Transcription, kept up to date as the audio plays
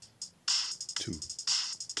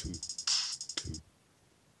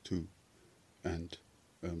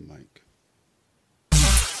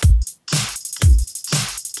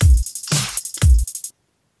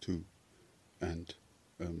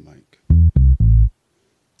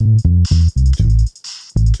Do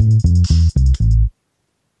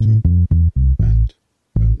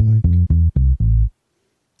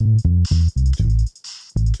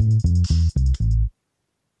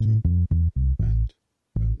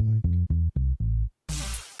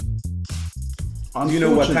you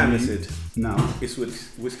know what time is it? Now It's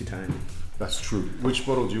whiskey time. that's true. Which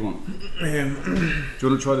bottle do you want? Do you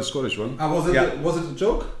want to try the Scottish one? Was it a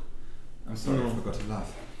joke? I'm sorry, I forgot to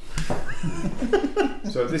laugh.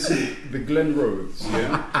 So this is the Glen Rhodes,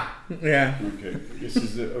 yeah? Yeah. Okay, this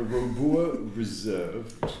is a Robua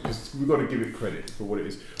Reserve, because we've got to give it credit for what it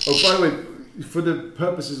is. Oh, by the way, for the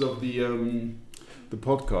purposes of the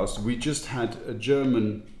podcast, we just had a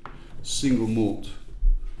German single malt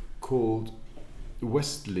called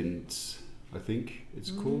Westlinds, I think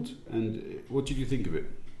it's called. And what did you think of it?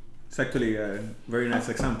 It's actually a very nice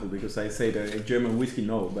example because I say the German whiskey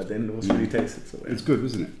no, but then it was really tasted. So It's good,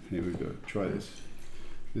 isn't it? Here we go. Try this.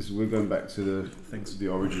 We're going back to the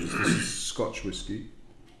origins. This is Scotch whiskey.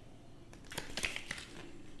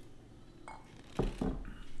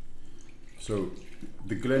 So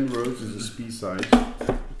the Glen Rhodes is a Speyside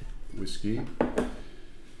whiskey.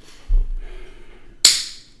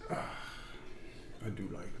 I do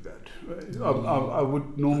like that. I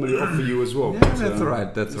would normally offer you as well. Yeah, but, that's all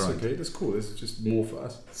right. That's all right. Okay, that's cool. It's just more for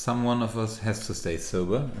us. Some one of us has to stay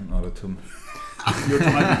sober in order to. You're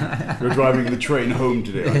driving the train home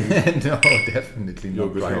today, aren't you? No, definitely You're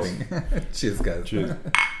not good driving. Cheers, guys. Cheers.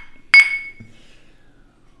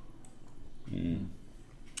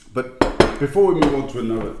 But before we move on to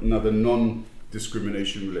another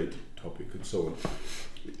non-discrimination related topic and so on,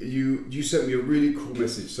 you sent me a really cool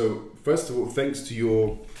message. So first of all, thanks to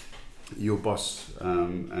your boss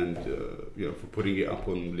and for putting it up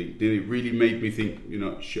on LinkedIn. It really made me think,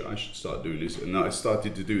 shit, I should start doing this, and I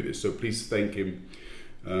started to do this. So please thank him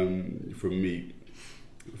from me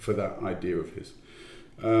for that idea of his.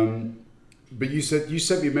 But you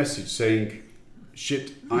sent me a message saying,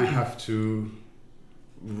 shit, I have to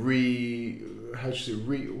represent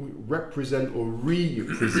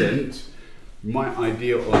my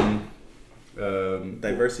idea on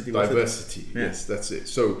diversity. Diversity, yes, that's it.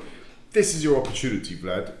 So this is your opportunity,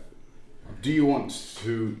 Vlad. Do you want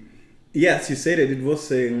to? Yes, you said it. It was,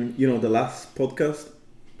 the last podcast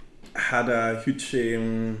had a huge,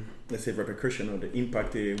 let's say, repercussion or the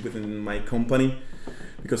impact within my company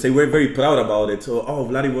because they were very proud about it. So,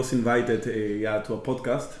 Vladi was invited, to a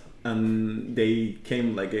podcast. And they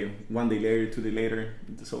came like 1 day later, 2 days later.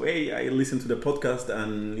 So, hey, I listened to the podcast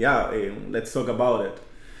and let's talk about it.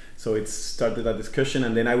 So it started a discussion,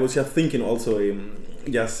 and then I was just thinking also,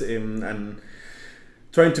 and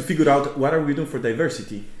trying to figure out what are we doing for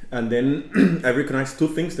diversity. And then I recognized two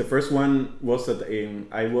things. The first one was that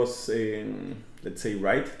I was, let's say,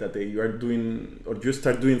 right, that you are doing, or you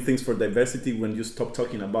start doing things for diversity when you stop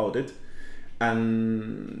talking about it.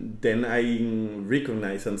 And then I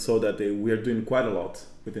recognized and saw that we are doing quite a lot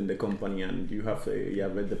within the company. And you have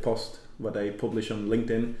read the post what I published on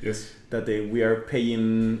LinkedIn. Yes. That we are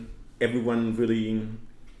paying everyone really in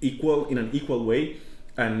an equal way,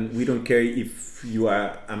 and we don't care if you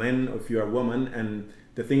are a man or if you are a woman. And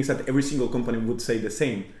the thing is that every single company would say the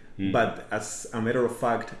same. But as a matter of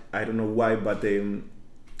fact, I don't know why, but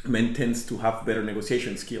men tends to have better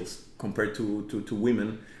negotiation skills compared to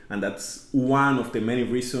women. And that's one of the many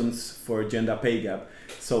reasons for gender pay gap.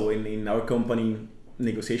 So in our company,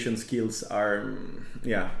 negotiation skills are,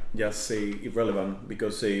 just irrelevant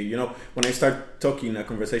because, when I start talking a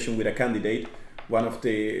conversation with a candidate, one of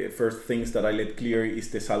the first things that I let clear is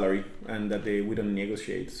the salary and that we don't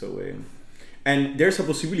negotiate. So, and there's a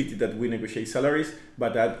possibility that we negotiate salaries,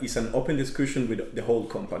 but that is an open discussion with the whole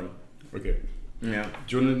company. Okay. Yeah.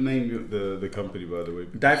 Do you want to name the company, by the way?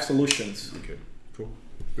 Dive Solutions. Okay, cool.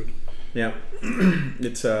 Good. Yeah.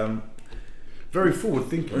 It's very forward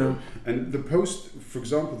thinking. And the post, for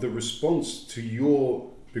example, the response to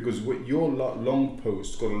because your long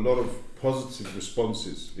post got a lot of positive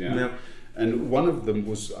responses. Yeah. And one of them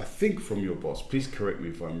was, I think, from your boss. Please correct me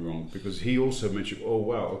if I'm wrong, because he also mentioned, oh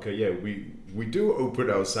wow, okay, yeah, we do open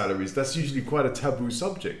our salaries. That's usually quite a taboo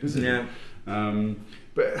subject, isn't it?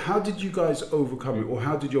 But how did you guys overcome it, or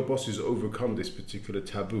how did your bosses overcome this particular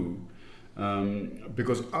taboo?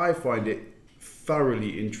 Because I find it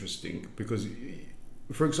thoroughly interesting. Because,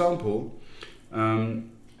 for example,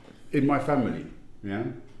 in my family,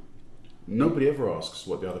 nobody ever asks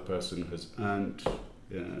what the other person has earned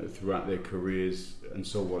throughout their careers and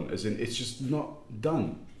so on. As in, it's just not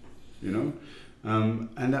done,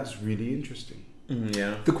 and that's really interesting.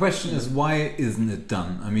 The question is, why isn't it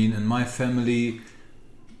done? I mean, in my family,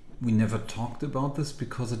 we never talked about this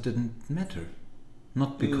because it didn't matter.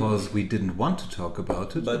 Not because we didn't want to talk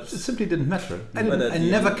about it, But- it just simply didn't matter. I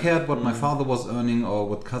never cared what my father was earning or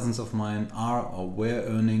what cousins of mine are or were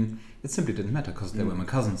earning. It simply didn't matter because they were my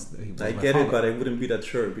cousins. He was I my get father. it, but I wouldn't be that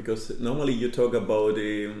sure because normally you talk about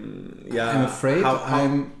I'm afraid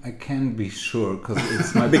I can be sure because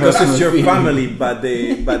it's my because personal it's your feeling. family,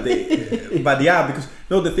 but yeah, because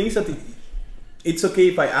no, the things that it's okay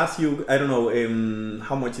if I ask you, I don't know,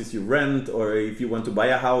 how much is your rent, or if you want to buy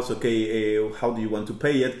a house, okay, how do you want to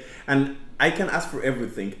pay it, and I can ask for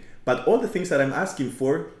everything, but all the things that I'm asking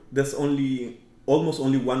for, there's almost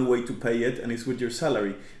only one way to pay it, and it's with your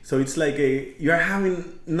salary. So it's like you're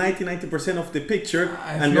having 90% of the picture,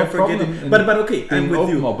 I have and no you're forgetting. problem in But okay, I'm being with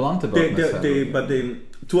open you. or blunt about my salary. But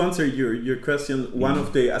to answer your question, one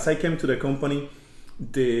of the as I came to the company,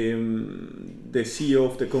 the CEO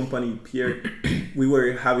of the company, Pierre, we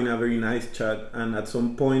were having a very nice chat, and at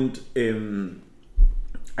some point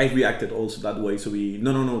I reacted also that way. So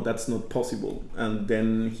no, that's not possible. And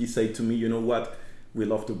then he said to me, you know what, we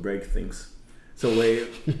love to break things. So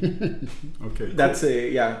Okay, that's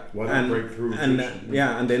Why not break through?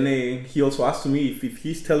 and then he also asked me if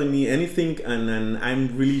he's telling me anything, and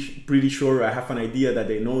I'm really pretty sure I have an idea that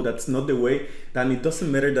they know that's not the way. Then it doesn't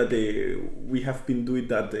matter that we have been doing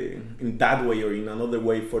that in that way or in another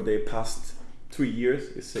way for the past 3 years.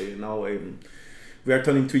 It's now we are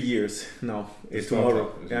turning 2 years now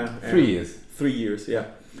tomorrow. Yeah, 3 years. 3 years. Yeah.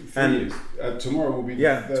 3 years. Tomorrow will be.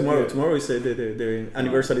 Tomorrow is the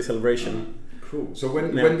anniversary celebration. Cool. So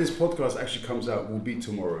when this podcast actually comes out, will be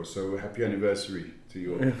tomorrow. So happy anniversary to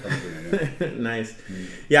your company. Yeah. Nice.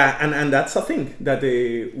 Yeah, and that's a thing that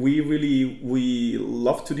we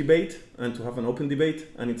love to debate and to have an open debate,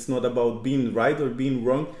 and it's not about being right or being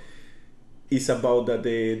wrong. It's about that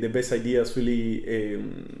the best ideas really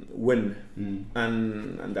win,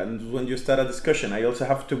 and then when you start a discussion, I also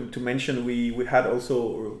have to mention we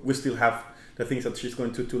still have the things that she's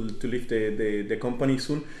going to leave the company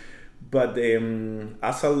soon. But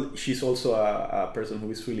Asal, she's also a person who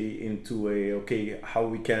is really into how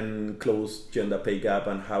we can close gender pay gap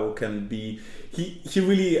and how can be. He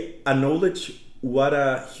really acknowledged what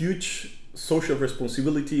a huge social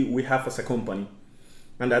responsibility we have as a company,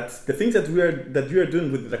 and that's the things that you are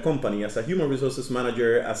doing with the company as a human resources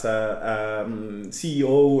manager, as a CEO,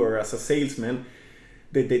 or as a salesman.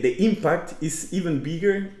 The impact is even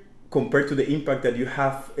bigger compared to the impact that you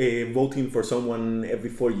have voting for someone every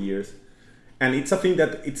 4 years. And it's a thing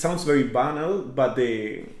that it sounds very banal, but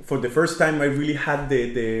for the first time I really had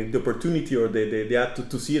the opportunity or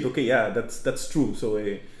to see it. Okay, yeah, that's true. So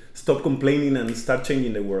stop complaining and start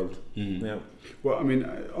changing the world. Yeah. Well, I mean,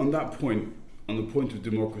 on that point, on the point of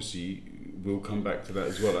democracy, we'll come back to that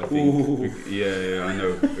as well, I think. Ooh. Yeah, I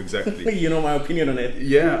know, exactly. You know my opinion on it.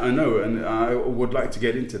 Yeah, I know, and I would like to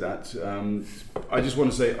get into that. I just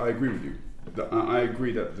want to say I agree with you. I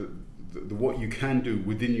agree that what you can do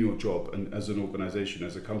within your job and as an organization,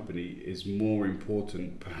 as a company, is more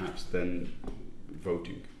important perhaps than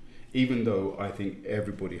voting. Even though I think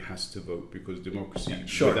everybody has to vote, because democracy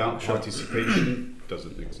without participation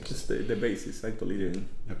doesn't exist. It's the basis, actually,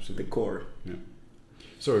 Absolutely. the core. Yeah.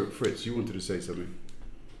 Sorry, Fritz, you wanted to say something.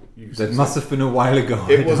 That must have been a while ago.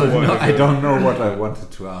 It was a while ago. I don't know what I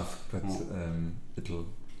wanted to ask, but it'll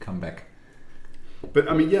come back. But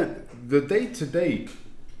I mean, yeah, the day-to-day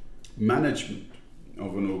management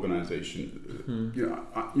of an organization,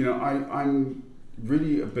 I'm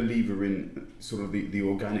really a believer in sort of the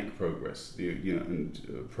organic progress,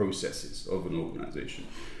 and processes of an organization.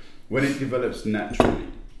 When it develops naturally,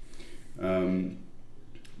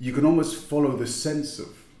 you can almost follow the sense of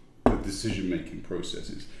the decision-making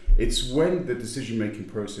processes. It's when the decision-making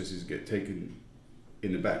processes get taken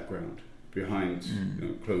in the background, behind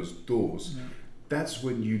closed doors, that's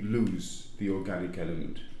when you lose the organic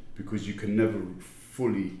element, because you can never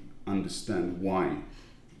fully understand why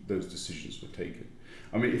those decisions were taken.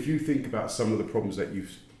 I mean, if you think about some of the problems that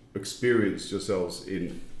you've experienced yourselves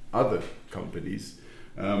in other companies,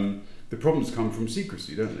 the problems come from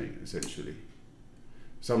secrecy, don't they, essentially?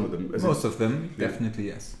 Some of them. Most of them, definitely,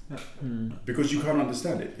 yes. Yeah. Because you can't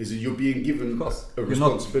understand it. Is it you're being given a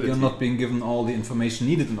responsibility? You're not being given all the information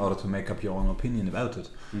needed in order to make up your own opinion about it.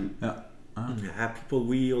 Yeah, people,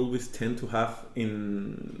 we always tend to have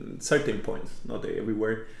in certain points, not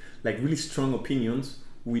everywhere, like really strong opinions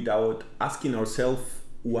without asking ourselves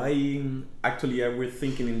why actually are we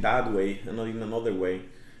thinking in that way and not in another way.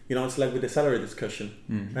 It's like with the salary discussion.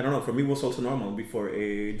 I don't know, for me it was also normal before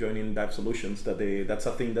joining Dive Solutions that that's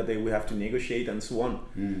a thing that we have to negotiate and so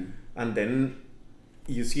on. And then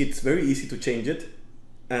you see it's very easy to change it.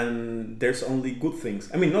 and there's only good things.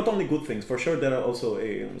 I mean, not only good things. For sure, there are also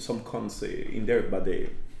some cons in there, but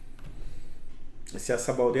it's just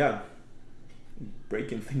about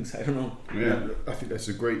breaking things. I don't know. Yeah, I think that's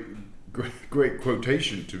a great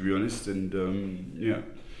quotation, to be honest. And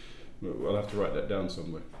I'll have to write that down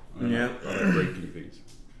somewhere. I like breaking things.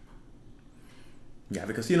 Yeah,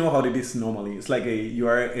 because you know how it is normally. It's like you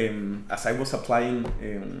are, as I was applying,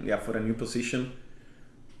 for a new position.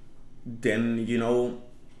 Then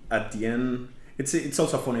at the end, it's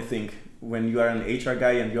also a funny thing when you are an HR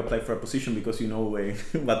guy and you apply for a position because you know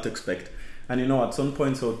what to expect. And at some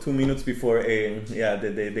point, so 2 minutes before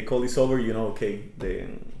the call is over, okay, the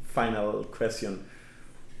final question,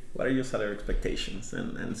 what are your salary expectations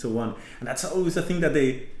and so on. And that's always a thing that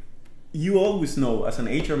you always know as an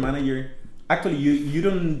HR manager. Actually, you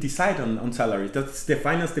don't decide on salaries. That's the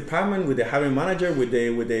finance department with the hiring manager, with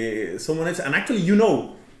the someone else. And actually,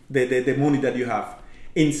 the money that you have.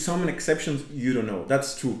 In some exceptions, you don't know.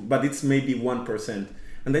 That's true, but it's maybe 1%.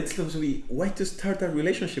 And that's supposed to be why to start a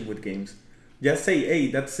relationship with games. Just say,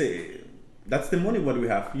 hey, that's the money what we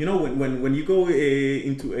have. When you go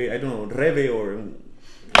into I don't know, Reve or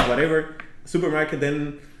whatever supermarket,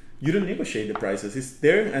 then you don't negotiate the prices. It's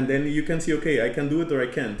there, and then you can see, okay, I can do it or I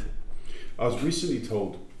can't. I was recently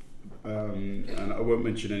told, and I won't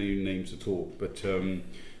mention any names at all, but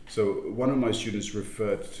so one of my students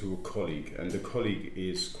referred to a colleague, and the colleague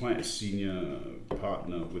is quite a senior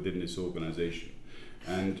partner within this organization.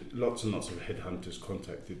 And lots of headhunters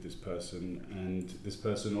contacted this person, and this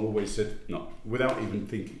person always said, no, without even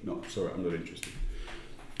thinking, no, sorry, I'm not interested.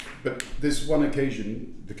 But this one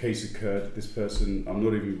occasion, the case occurred, this person, I'm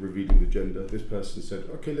not even revealing the gender, this person said,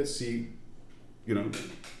 okay, let's see,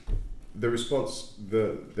 the response,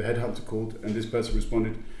 the headhunter called, and this person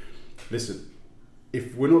responded, listen,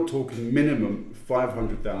 if we're not talking minimum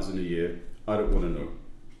 500,000 a year, I don't want to know.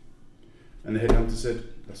 And the headhunter said,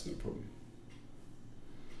 that's no problem.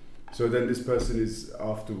 So then this person is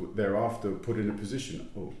thereafter put in a position,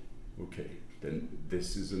 oh, okay, then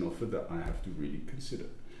this is an offer that I have to really consider.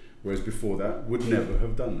 Whereas before that, would never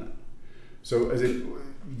have done that. So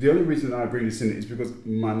the only reason I bring this in is because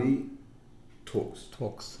money talks.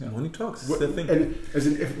 Yeah. Money talks. The thing. And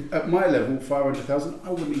if at my level, 500,000, I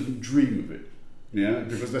wouldn't even dream of it. Yeah,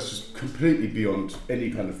 because that's just completely beyond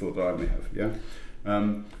any kind of thought that I may have. Yeah,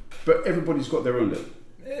 but everybody's got their own level.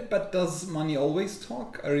 But does money always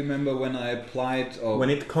talk? I remember when I applied, or when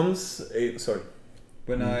it comes, sorry.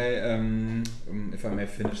 When I, if I may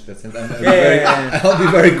finish that sentence, I'll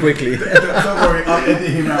be very quickly. Don't worry, I'll edit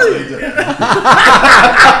him out later.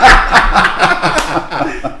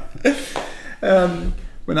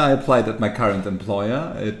 When I applied at my current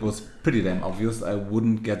employer, it was pretty damn obvious I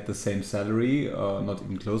wouldn't get the same salary, or not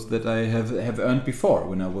even close, that I have earned before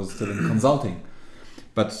when I was still in consulting.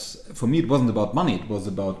 But for me, it wasn't about money. It was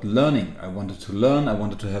about learning. I wanted to learn. I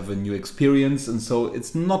wanted to have a new experience. And so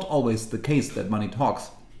it's not always the case that money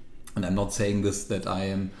talks. And I'm not saying this that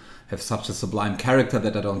I have such a sublime character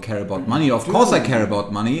that I don't care about money. Of course I care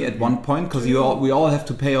about money at one point, because we all have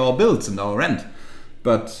to pay our bills and our rent.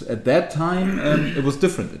 But at that time, it was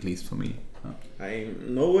different, at least for me. I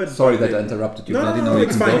know it. Sorry that I interrupted you. No,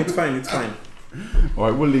 it's fine. It's fine. All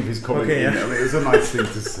right, we'll leave his comment in. I mean, it's a nice thing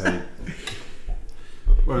to say.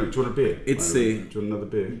 Well, do you want a beer? Do you want another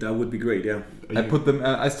beer? That would be great, yeah. I put them.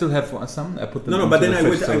 I still have some. I put them. No, but then I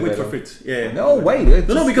wait for Fritz. Yeah. No, wait.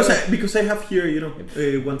 No, because I have here,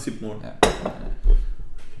 one sip more. Yeah. Okay,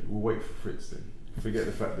 we'll wait for Fritz then. Forget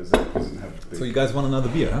the fact that Zach doesn't have the beer. So you guys want another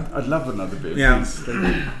beer, huh? I'd love another beer. Yeah.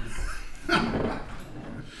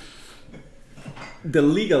 The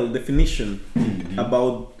legal definition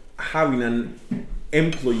about having an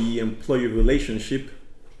employee-employee relationship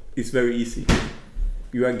is very easy.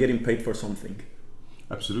 You are getting paid for something.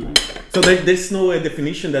 Absolutely. So there's no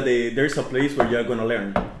definition that there's a place where you're gonna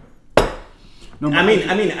learn. No,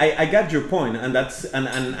 I got your point, and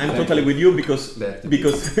I'm totally with you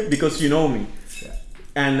because you know me,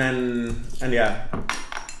 and yeah.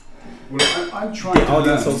 Well, I'm trying. The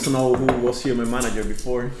audience also know who was here, my manager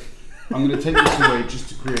before. I'm going to take this away just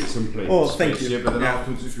to create some place. Oh, thank you. Yeah, but then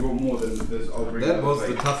afterwards, if you want more, then I'll bring it. That was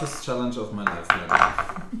the toughest challenge of my life.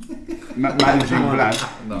 Managing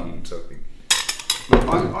Vlad. No, I'm joking. Look,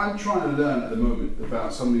 I'm trying to learn at the moment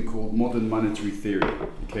about something called modern monetary theory.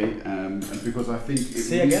 Okay, and because I think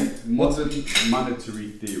modern monetary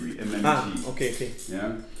theory, MMT. Okay.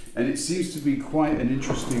 Yeah, and it seems to be quite an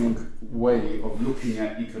interesting way of looking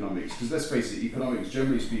at economics. Because let's face it, economics,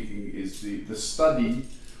 generally speaking, is the study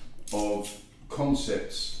of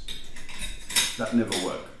concepts that never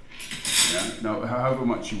work. Yeah? Now, however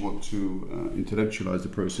much you want to intellectualize the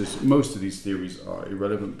process, most of these theories are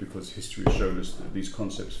irrelevant because history has shown us that these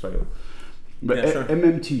concepts fail. But sure.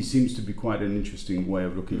 MMT seems to be quite an interesting way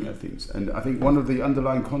of looking at things. And I think one of the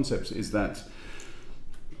underlying concepts is that,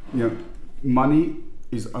 money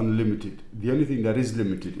is unlimited. The only thing that is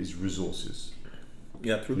limited is resources.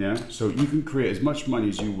 Yeah, true. Yeah, so you can create as much money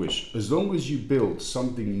as you wish, as long as you build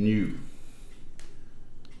something new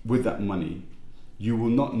with that money. You will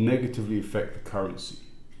not negatively affect the currency,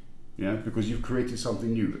 because you've created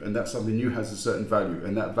something new, and that something new has a certain value,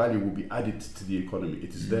 and that value will be added to the economy.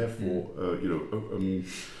 It is therefore,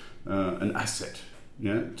 an asset,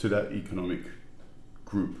 to that economic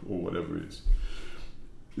group or whatever it is.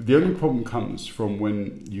 The only problem comes from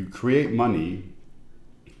when you create money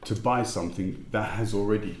to buy something that has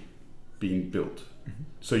already been built. Mm-hmm.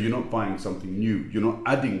 So you're not buying something new. You're not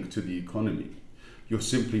adding to the economy. You're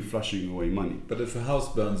simply flushing away money. But if a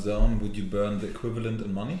house burns down, would you burn the equivalent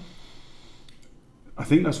in money? I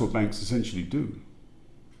think that's what banks essentially do.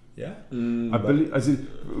 Yeah, I believe. As in,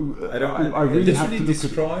 I really have to look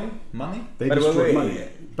destroy money. They destroy money.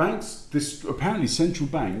 Banks, apparently central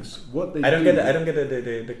banks, what they. I don't get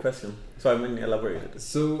the question. So I mean, elaborate it.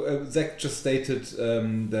 So Zach just stated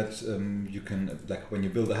that you can, like, when you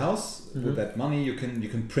build a house with that money, you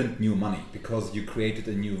can print new money because you created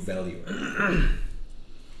a new value.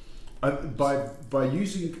 By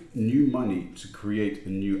using new money to create a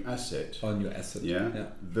new asset,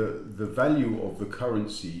 the value of the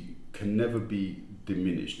currency can never be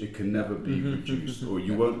diminished. It can never be reduced, or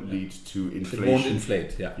you won't lead to inflation. It won't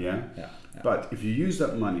inflate. Yeah. But if you use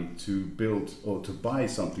that money to build or to buy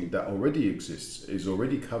something that already exists, is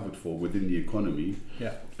already covered for within the economy,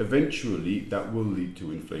 eventually that will lead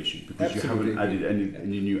to inflation because you haven't added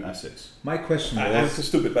any new assets. My question was... I'm so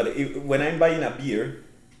stupid, but when I'm buying a beer...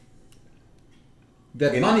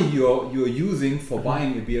 That money you're using for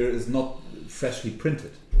buying a beer is not freshly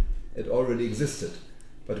printed. It already existed.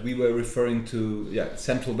 But we were referring to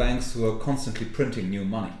central banks who are constantly printing new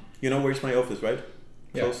money. You know where's my office, right?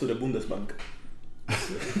 Close to the Bundesbank.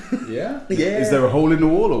 Yeah? Is there a hole in the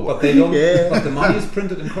wall or what? But they don't. But the money is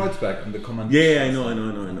printed in Kreuzberg in the command. Yeah, I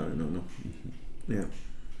know. Yeah.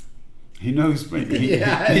 He knows, mate.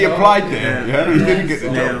 He applied there. Yeah. He didn't get the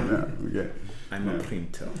job. Yeah. I'm a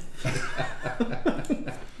printer.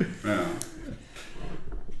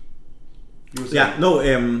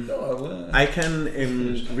 I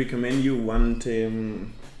can recommend you one.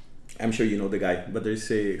 I'm sure you know the guy, but there's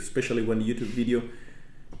especially one YouTube video.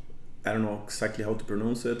 I don't know exactly how to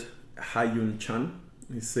pronounce it. Ha-Yun Chan.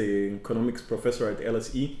 He's an economics professor at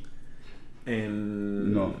LSE.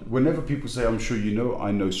 And no, whenever people say I'm sure you know, I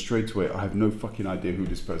know straight away. I have no fucking idea who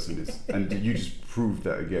this person is, and you just proved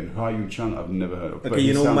that again. Ha-Yun Chan, I've never heard of. Okay,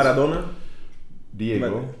 you know Maradona?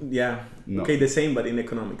 Diego? But, yeah. No. Okay, the same, but in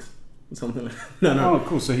economics, something like that. No. Oh,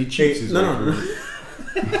 cool. So he cheats his way through.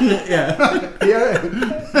 Yeah. He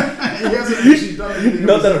hasn't actually done anything.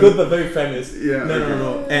 Not that good, but very famous. Yeah.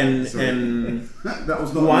 No. And that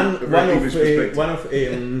was not one of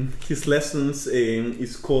his lessons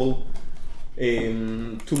is called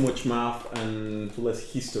Too Much Math and Too Less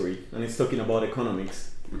History, and it's talking about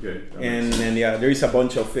economics. Okay. And there is a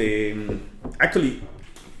bunch of actually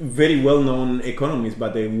very well-known economists,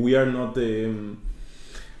 but we are not.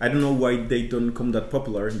 I don't know why they don't come that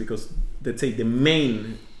popular, because let's say the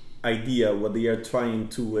main idea, what they are trying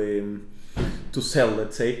to sell,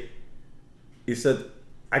 let's say, is that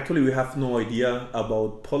actually we have no idea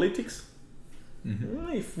about politics,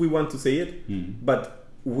 if we want to say it, but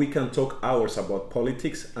we can talk hours about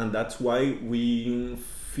politics, and that's why we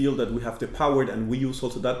feel that we have the power, and we use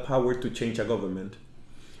also that power to change a government.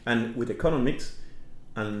 And with economics,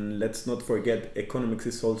 and let's not forget, economics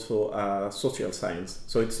is also a social science.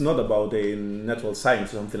 So it's not about a natural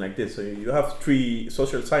science or something like this. So you have three: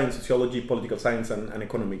 social science, sociology, political science, and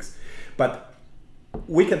economics. But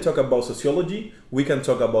we can talk about sociology, we can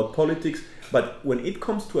talk about politics, but when it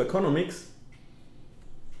comes to economics,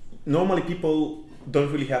 normally people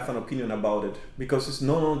don't really have an opinion about it, because it's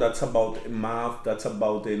that's about math, that's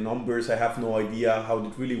about the numbers, I have no idea how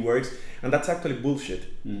it really works, and that's actually bullshit.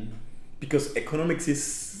 Because economics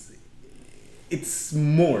it's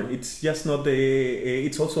more. It's just not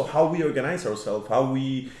it's also how we organize ourselves, how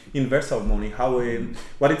we invest our money, how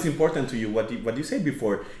what is important to you. What you said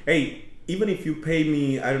before. Hey, even if you pay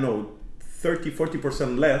me, I don't know,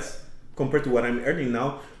 30-40% less compared to what I'm earning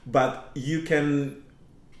now, but you can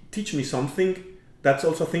teach me something. That's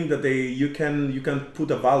also a thing that you can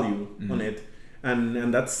put a value on it,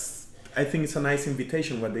 and that's I think it's a nice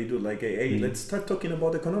invitation what they do. Like, hey, let's start talking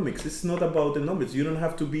about economics. It's not about the numbers. You don't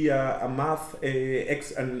have to be a math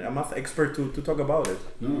expert to talk about it.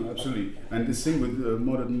 No, absolutely. And the thing with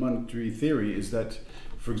modern monetary theory is that,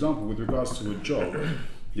 for example, with regards to a job,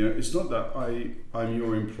 it's not that I'm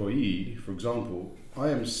your employee. For example, I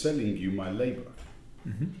am selling you my labor.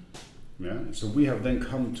 Yeah. So we have then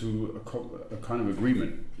come to a kind of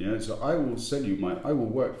agreement. Yeah. So I will sell you I will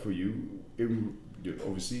work for you,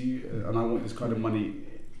 obviously, and I want this kind of money,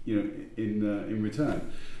 in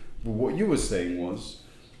return. But what you were saying was,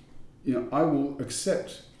 I will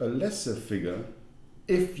accept a lesser figure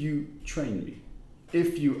if you train me,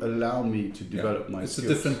 if you allow me to develop my skills. It's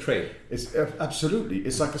a different trade. It's absolutely.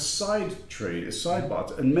 It's like a side trade, a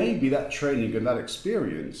sidebar, and maybe that training and that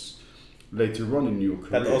experience later on in your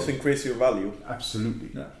career. That also increase your value.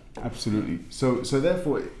 Absolutely. Yeah. Absolutely. So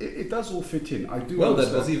therefore, it does all fit in. I do. Well,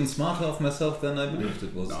 that was even smarter of myself than I believed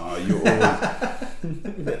it was. No, you're always.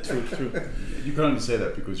 That's true. You can only say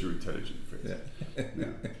that because you're intelligent, Fritz. Yeah.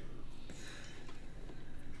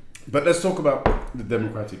 But let's talk about the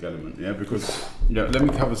democratic element, because let me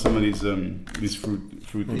cover some of these fruit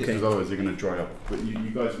because otherwise they're going to dry up. But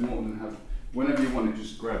you guys more than have, whenever you want to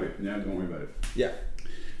just grab it. Yeah, don't worry about it. Yeah.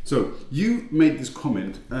 So you made this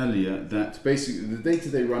comment earlier that basically the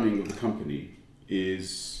day-to-day running of the company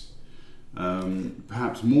is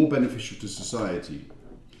perhaps more beneficial to society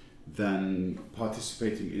than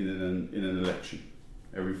participating in an election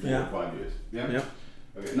every 4 or 5 years. Yeah. Yeah.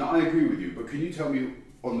 Okay. Now I agree with you, but can you tell me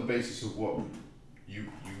on the basis of what you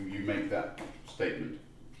make that statement?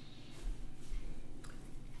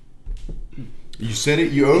 You said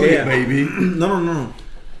it. You own it, baby. No.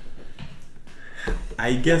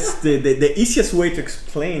 I guess the easiest way to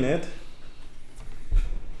explain it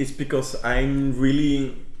is because I'm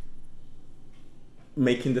really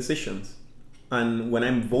making decisions. And when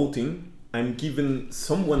I'm voting, I'm giving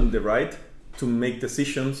someone the right to make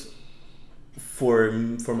decisions for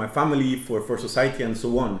my family, for society, and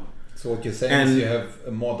so on. So what you're saying is you have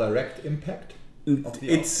a more direct impact of the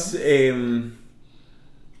it's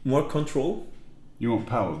more control. You want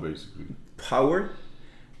power, basically. Power.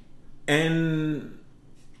 And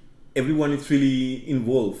everyone is really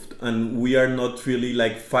involved, and we are not really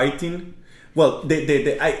like fighting. Well,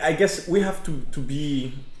 I guess we have to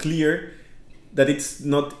be clear that it's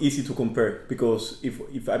not easy to compare, because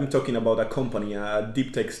if I'm talking about a company, a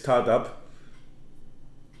deep tech startup,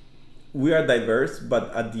 we are diverse,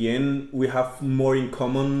 but at the end we have more in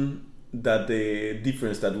common than the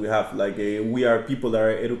difference that we have. Like we are people that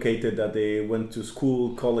are educated, that they went to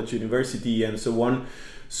school, college, university, and so on.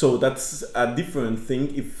 So that's a different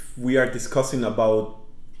thing if we are discussing about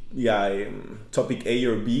topic A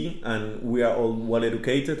or B, and we are all well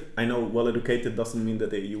educated. I know well educated doesn't mean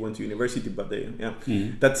that you went to university, but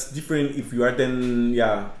that's different if you are then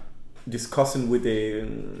discussing with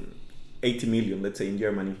 80 million, let's say in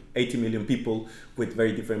Germany, 80 million people with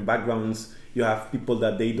very different backgrounds. You have people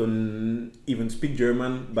that they don't even speak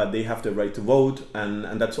German, but they have the right to vote,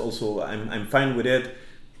 and that's also I'm fine with it.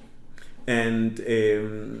 And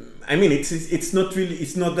I mean, it's not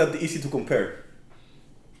that easy to compare.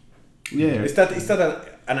 Yeah. Is that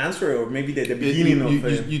an answer, or maybe the beginning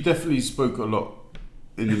of? You definitely spoke a lot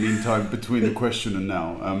in the meantime between the question and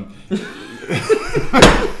now.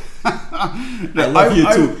 I love you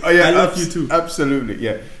too. I love you too. Absolutely,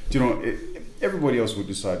 yeah. Do you know? Everybody else will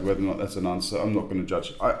decide whether or not that's an answer. I'm not going to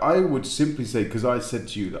judge. I would simply say, because I said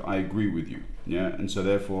to you that I agree with you, and so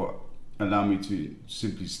therefore allow me to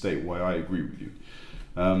simply state why I agree with you.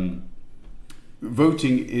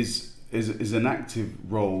 Voting is an active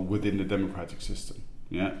role within the democratic system,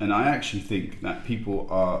 and I actually think that people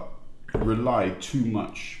rely too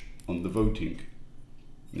much on the voting,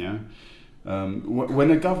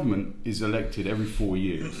 When a government is elected every 4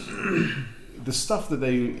 years, the stuff that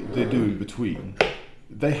they do in between,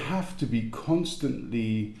 they have to be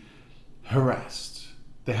constantly harassed.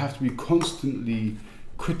 They have to be constantly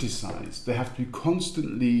criticized. They have to be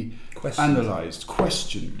constantly analyzed,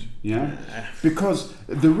 questioned. Because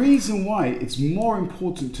the reason why it's more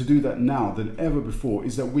important to do that now than ever before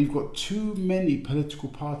is that we've got too many political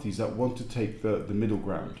parties that want to take the middle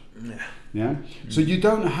ground. So you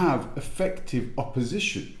don't have effective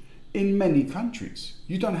opposition in many countries.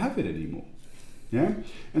 You don't have it anymore.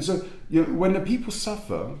 And so when the people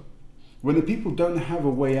suffer, when the people don't have a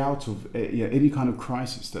way out of any kind of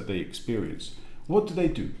crisis that they experience, what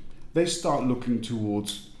do? They start looking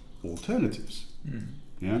towards alternatives.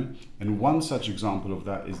 Yeah, and one such example of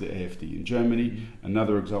that is the AfD in Germany.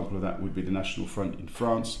 Another example of that would be the National Front in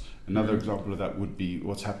France. Another example of that would be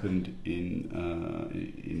what's happened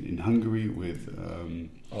in Hungary with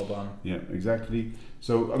Orban. Yeah, exactly.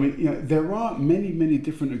 So I mean, there are many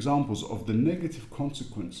different examples of the negative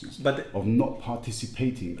consequences of not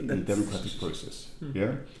participating in the democratic process.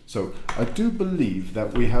 Yeah. So I do believe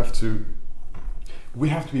that we have to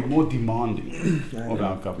be more demanding of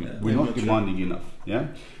our government. We're not demanding enough. Yeah.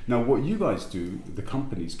 Now, what you guys do, the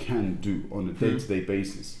companies can do on a day-to-day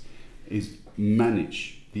basis, is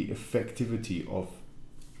manage the effectivity of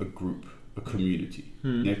a group, a community.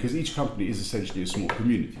 Yeah, because each company is essentially a small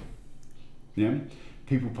community. Yeah.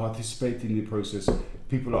 People participate in the process.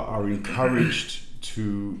 People are encouraged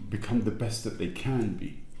to become the best that they can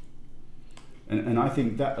be. And I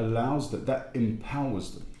think that allows that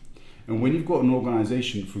empowers them. And when you've got an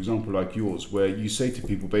organization, for example, like yours, where you say to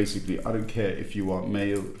people, basically, I don't care if you are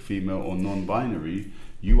male, female, or non-binary,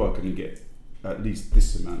 you are going to get at least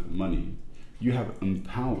this amount of money. You have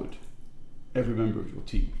empowered every member of your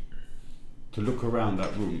team to look around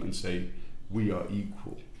that room and say, we are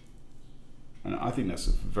equal. And I think that's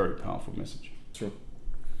a very powerful message. True.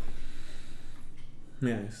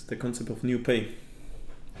 Yeah, it's the concept of new pay.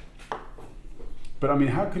 But I mean,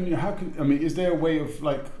 is there a way of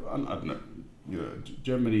I don't know,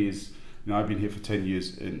 Germany is, I've been here for 10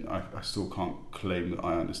 years and I still can't claim that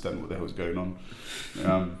I understand what the hell is going on.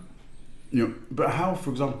 But how,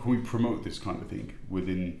 for example, can we promote this kind of thing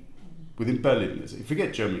within Berlin?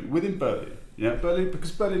 Forget Germany, within Berlin. Yeah, Berlin,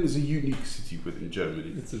 because Berlin is a unique city within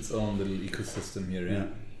Germany. It's its own little ecosystem here. Yeah.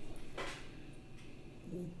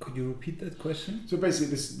 Could you repeat that question? So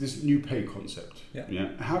basically, this new pay concept. Yeah.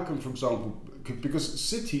 How can, for example, because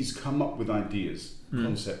cities come up with ideas,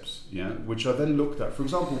 concepts, which are then looked at. For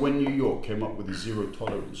example, when New York came up with the zero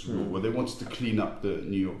tolerance rule, where they wanted to clean up the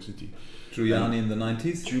New York City. Giuliani in the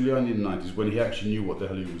 90s. Giuliani in the 90s, when he actually knew what the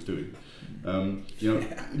hell he was doing.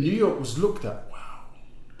 New York was looked at. Wow,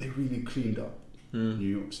 they really cleaned up New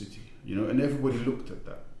York City. And everybody looked at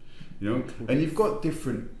that. And you've got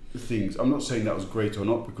different things. I'm not saying that was great or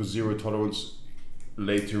not, because zero tolerance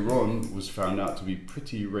later on was found out to be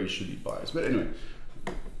pretty racially biased. But anyway,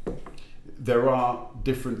 there are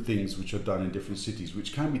different things which are done in different cities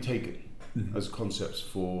which can be taken as concepts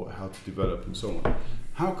for how to develop and so on.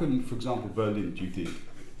 How can, for example, Berlin, do you think,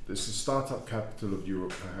 this is startup capital of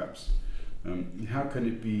Europe perhaps, how can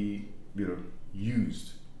it be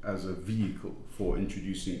used as a vehicle for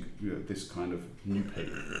introducing this kind of new pay?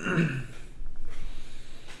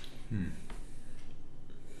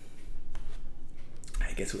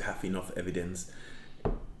 I guess we have enough evidence.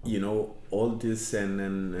 All this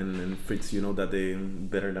and Fritz, that they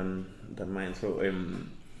better than mine. So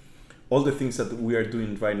all the things that we are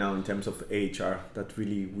doing right now in terms of HR, that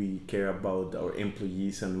really we care about our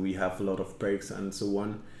employees and we have a lot of breaks and so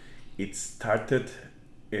on. It started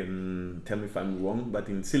in, tell me if I'm wrong, but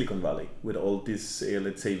in Silicon Valley with all these,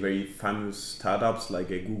 let's say, very famous startups like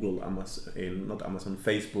Google, Amazon, not Amazon,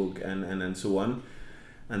 Facebook, and so on.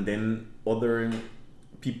 And then other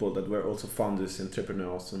people that were also founders,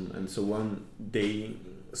 entrepreneurs, and so on, they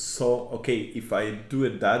saw, okay, if I do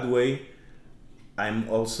it that way, I'm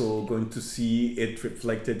also going to see it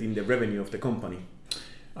reflected in the revenue of the company.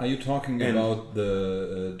 Are you talking about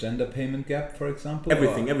the gender payment gap, for example?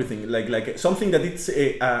 Everything, like something that it's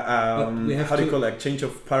a change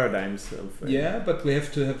of paradigms. But we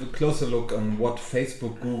have to have a closer look on what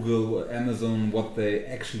Facebook, Google, Amazon, what they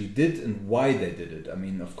actually did and why they did it. I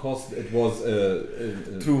mean, of course, it was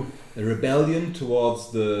a rebellion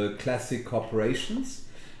towards the classic corporations,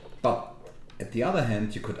 but at the other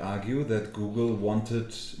hand, you could argue that Google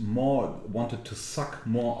wanted to suck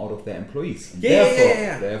more out of their employees. And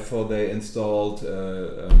therefore, they installed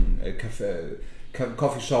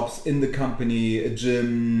coffee shops in the company, a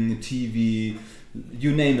gym, TV,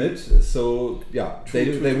 you name it. So they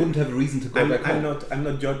wouldn't have a reason to go back home. I'm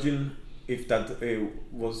not judging if that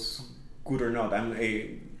was good or not.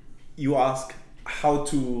 You ask how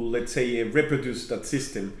to, let's say, reproduce that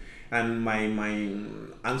system. And my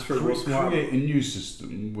answer was more create a new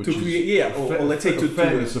system, which let's say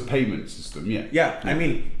fairness, a payment system. I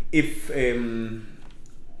mean, if and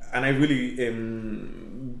I really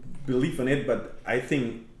believe in it, but I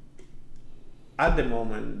think at the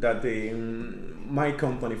moment that my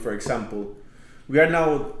company, for example, we are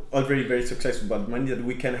now already very successful, but means that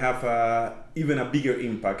we can have even a bigger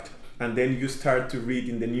impact. And then you start to read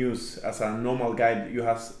in the news as a normal guy. You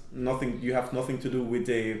have nothing to do with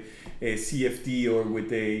a CFD or with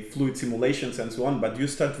the fluid simulations and so on. But you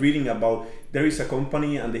start reading about there is a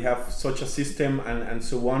company and they have such a system and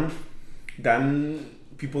so on. Then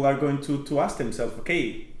people are going to ask themselves,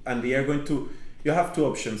 okay, and they are going to. You have two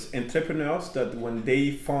options: entrepreneurs that when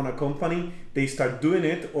they found a company, they start doing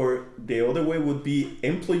it, or the other way would be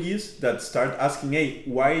employees that start asking, hey,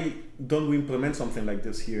 why don't we implement something like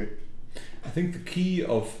this here? I think the key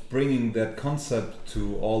of bringing that concept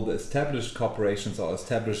to all the established corporations or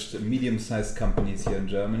established medium-sized companies here in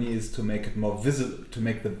Germany is to make it more visible, to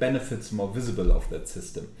make the benefits more visible of that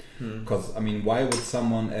system. Because, I mean, why would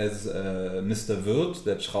someone as Mr. Wirth,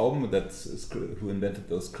 that Schrauben, who invented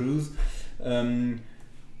those screws,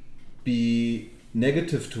 be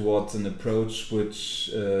negative towards an approach which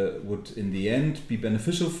would in the end be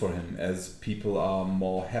beneficial for him, as people are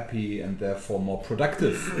more happy and therefore more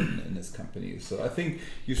productive in his company. So I think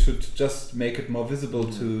you should just make it more visible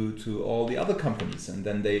to all the other companies, and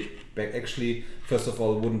then they actually first of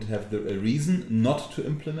all wouldn't have a reason not to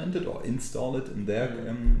implement it or install it in their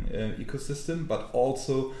ecosystem, but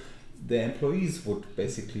also their employees would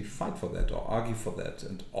basically fight for that or argue for that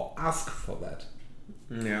or ask for that.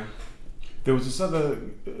 Yeah. There was this other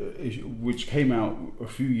issue which came out a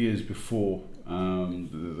few years before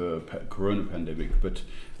the corona pandemic, but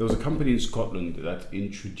there was a company in Scotland that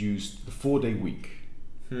introduced the 4-day week,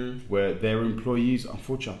 where their employees,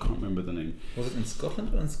 unfortunately I can't remember the name. Was it in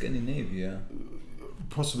Scotland or in Scandinavia?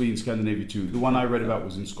 Possibly in Scandinavia too. The one I read about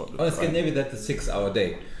was in Scotland. Oh, in Scandinavia, that's the 6-hour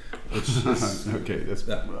day. Which is, okay,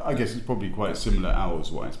 I guess it's probably quite similar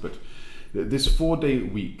hours-wise, but this 4-day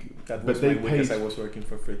week. That was my week as I was working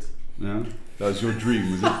for Fritz. Yeah, that was your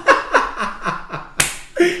dream, was it?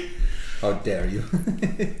 How dare you?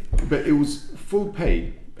 But it was full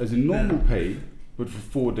pay, as in normal pay, but for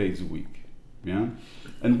 4 days a week. Yeah,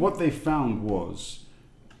 and what they found was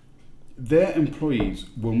their employees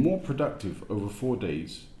were more productive over 4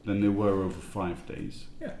 days than they were over 5 days.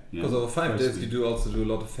 Yeah, because over 5 days you do a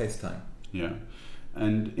lot of FaceTime. Yeah,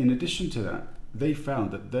 and in addition to that, they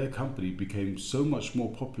found that their company became so much more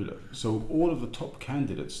popular. So all of the top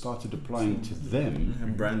candidates started applying to them.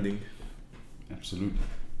 And branding. Absolutely.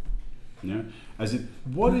 Yeah. As in,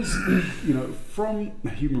 what is, from a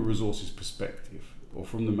human resources perspective, or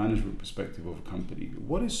from the management perspective of a company,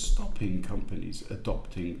 what is stopping companies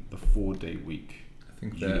adopting the 4-day week? I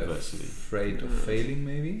think they're afraid of failing,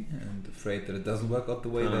 maybe, and afraid that it doesn't work out the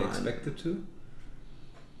way they expect it to.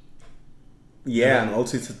 Yeah, and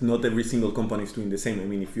also it's not every single company is doing the same. I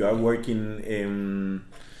mean, if you are working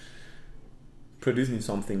producing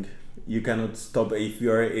something, you cannot stop. If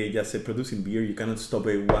you are just producing beer, you cannot stop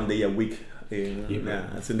 1 day a week.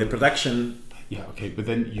 It's in the production. Yeah, okay, but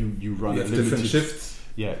then you run a limited different shifts.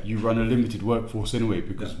 Yeah, you run a limited workforce anyway,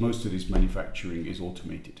 because most of this manufacturing is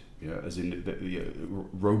automated. Yeah, as in the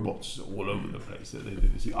robots all over the place.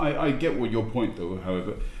 I get what your point though,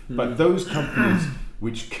 however, but those companies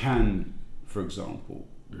which can, for example,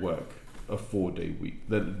 work a 4-day week,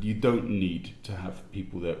 that you don't need to have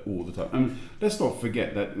people there all the time. I mean, let's not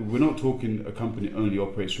forget that we're not talking a company only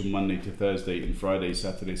operates from Monday to Thursday and Friday,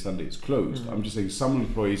 Saturday, Sunday it's closed. I'm just saying some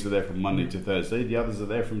employees are there from Monday to Thursday, the others are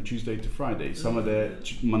there from Tuesday to Friday. Some are there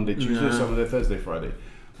Monday, Tuesday, some are there Thursday, Friday.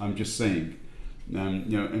 I'm just saying,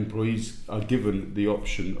 employees are given the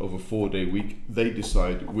option of a 4-day week. They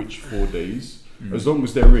decide which 4 days, as long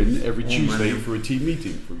as they're in every Tuesday for a team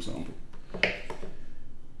meeting, for example.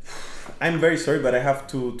 I'm very sorry, but I have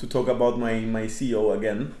to talk about my CEO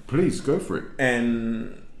again. Please, go for it.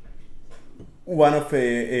 And one of,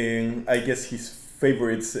 I guess, his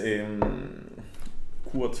favorites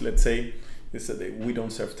quotes, let's say, is that we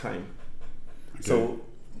don't serve time. Okay. So,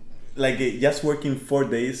 just working 4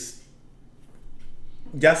 days,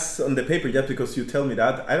 just on the paper, just because you tell me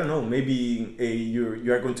that, I don't know, maybe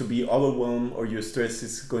you are going to be overwhelmed or your stress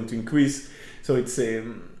is going to increase. So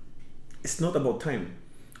it's not about time.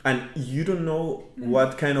 And you don't know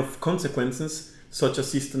what kind of consequences such a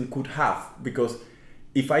system could have. Because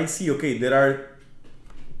if I see, okay, there are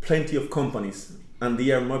plenty of companies and they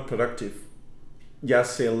are more productive,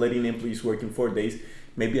 just letting employees work in 4 days,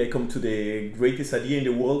 maybe I come to the greatest idea in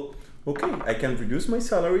the world. Okay, I can reduce my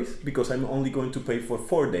salaries because I'm only going to pay for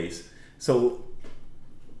 4 days. So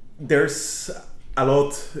there's a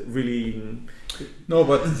lot really... No,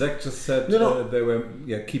 but Zach just said they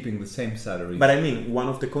were keeping the same salary. But I mean, one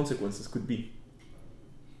of the consequences could be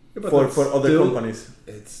for other companies.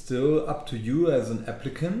 It's still up to you as an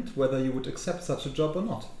applicant whether you would accept such a job or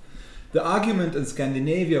not. The argument in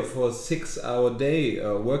Scandinavia for a 6-hour day,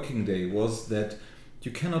 working day, was that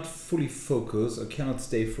you cannot fully focus or cannot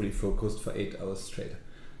stay fully focused for 8 hours straight.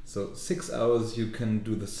 So 6 hours you can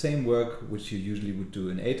do the same work which you usually would do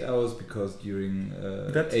in 8 hours, because during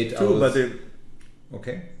that's 8 true, hours... But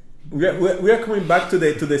okay. We are coming back to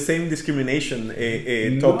the same discrimination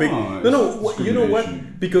topic. No. You know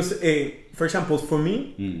what? Because for example, for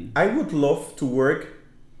me, I would love to work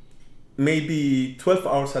maybe 12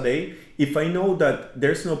 hours a day if I know that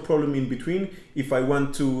there's no problem in between. If I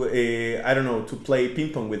want to, I don't know, to play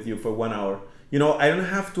ping pong with you for 1 hour, you know, I don't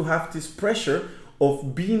have to have this pressure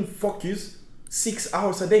of being focused 6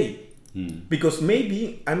 hours a day. Because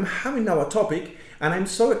maybe I'm having now a topic and I'm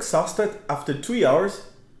so exhausted after 3 hours,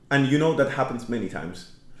 and you know that happens many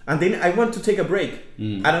times. And then I want to take a break.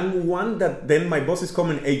 I don't want that then my boss is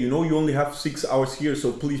coming, hey, you know, you only have 6 hours here,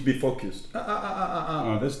 so please be focused.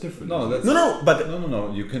 That's different.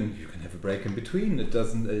 No. You can have a break in between. It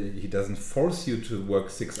doesn't. He doesn't force you to work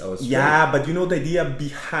 6 hours. Yeah, but you know the idea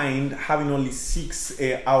behind having only 6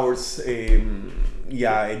 hours a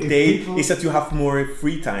day is that you have more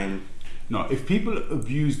free time. No, if people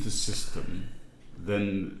abuse the system,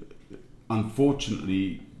 then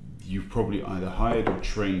unfortunately you've probably either hired or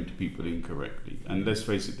trained people incorrectly. And let's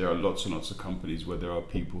face it, there are lots and lots of companies where there are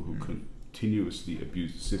people who continuously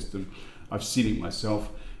abuse the system. I've seen it myself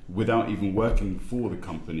without even working for the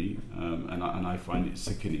company, and I find it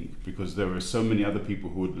sickening, because there are so many other people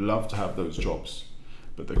who would love to have those jobs,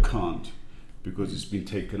 but they can't, because it's been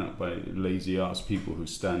taken up by lazy ass people who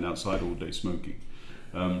stand outside all day smoking.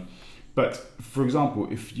 But for example,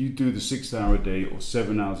 if you do the 6 hour a day or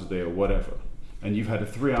 7 hours a day or whatever, and you've had a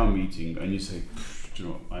 3 hour meeting and you say, do you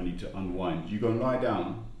know what, I need to unwind. You go and lie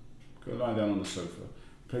down on the sofa,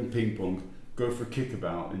 play ping pong, go for a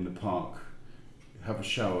kickabout in the park, have a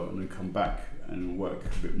shower, and then come back and work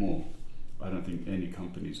a bit more. I don't think any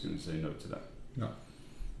company is going to say no to that. No.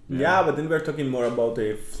 Yeah, but then we're talking more about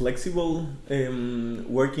the flexible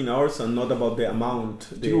working hours and not about the amount.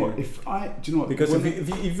 Do you know what? Because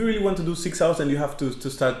if you really want to do 6 hours, then you have to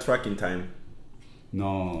start tracking time.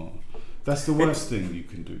 No, that's the worst thing you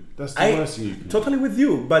can do. That's the worst thing you can totally do. With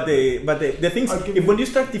you, but the thing is, when you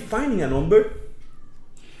start defining a number,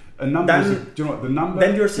 do you know what? The number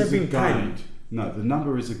then you're is saving a guide. time. No, the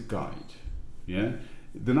number is a guide. Yeah,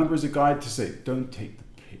 the number is a guide to say, don't take the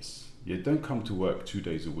piss. Yeah, don't come to work 2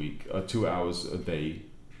 days a week, 2 hours a day.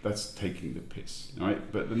 That's taking the piss, all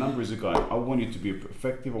right? But the number is a guide. I want you to be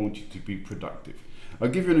effective. I want you to be productive. I'll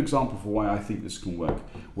give you an example for why I think this can work.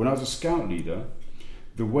 When I was a scout leader,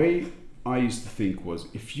 the way I used to think was,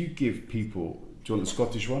 if you give people, do you want the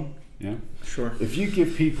Scottish one? Yeah? Sure. If you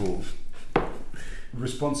give people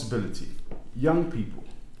responsibility, young people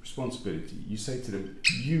responsibility, you say to them,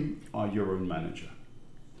 you are your own manager.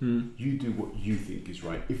 You do what you think is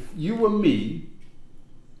right. If you were me,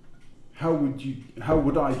 how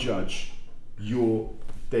would I judge your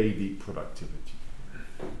daily productivity?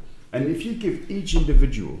 And if you give each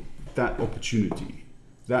individual that opportunity,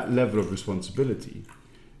 that level of responsibility,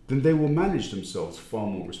 then they will manage themselves far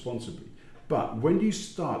more responsibly. But when you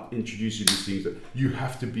start introducing these things that you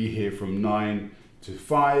have to be here from 9 to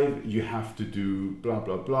 5, you have to do blah,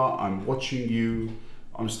 blah, blah, I'm watching you,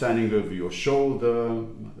 I'm standing over your shoulder,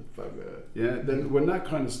 motherfucker. Yeah, then when that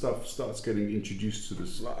kind of stuff starts getting introduced to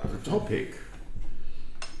this topic,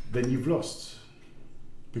 then you've lost.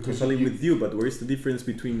 Because totally with you, but where is the difference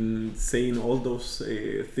between saying all those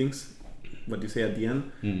things, what you say at the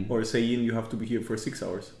end, or saying you have to be here for 6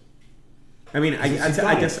 hours? I mean, I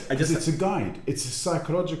just it's a guide. It's a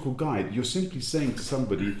psychological guide. You're simply saying to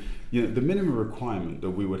somebody, you know, the minimum requirement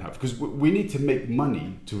that we would have, because we need to make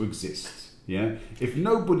money to exist. Yeah. If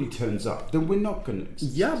nobody turns up, then we're not going to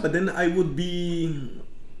exist. Yeah, but then I would be.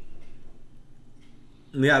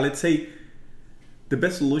 Yeah, let's say the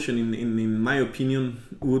best solution, in my opinion,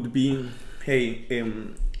 would be, hey,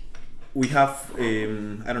 we have I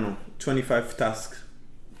don't know, 25 tasks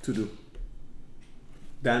to do.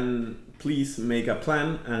 Then please make a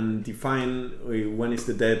plan and define when is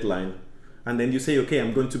the deadline. And then you say, okay,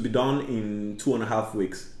 I'm going to be done in 2.5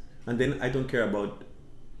 weeks. And then I don't care about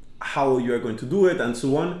how you are going to do it and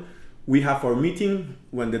so on. We have our meeting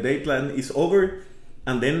when the deadline is over.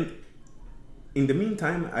 And then in the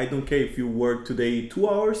meantime, I don't care if you work today 2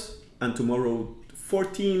 hours and tomorrow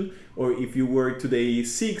 14, or if you work today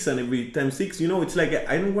 6 and every time 6, you know, it's like,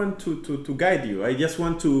 I don't want to guide you. I just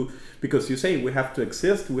want to, because you say we have to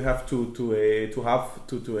exist, we have to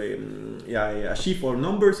achieve our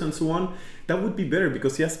numbers and so on. That would be better,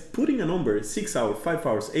 because just putting a number, 6 hours, 5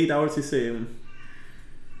 hours, 8 hours is in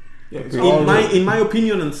my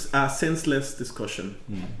opinion, a senseless discussion.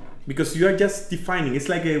 Because you are just defining. It's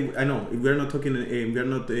like I know we're not talking. We're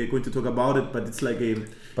not going to talk about it, but it's like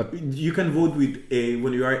but you can vote with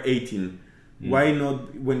when you are 18, Why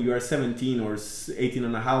not when you are 17 or 18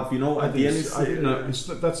 and a half? You know, at the end,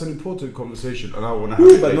 that's an important conversation, and I want to have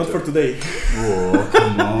it but later. not for today. Oh,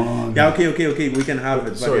 come on. Yeah, okay, we can have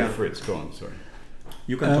it. Sorry, but Fritz, go on. Sorry.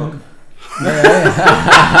 You can talk.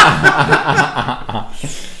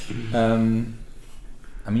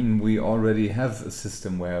 I mean, we already have a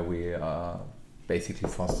system where we are basically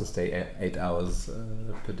forced to stay 8 hours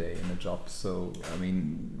per day in a job. So, I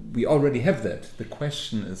mean, we already have that. The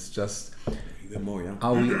question is just, even more, yeah.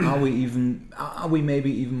 are we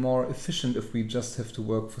maybe even more efficient if we just have to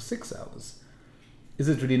work for 6 hours? Is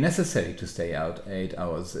it really necessary to stay out 8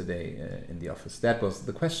 hours a day in the office? That was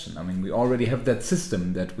the question. I mean, we already have that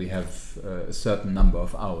system that we have a certain number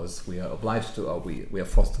of hours we are obliged to, or we are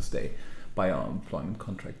forced to stay by our employment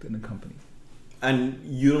contract in a company. And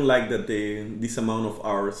you don't like that this amount of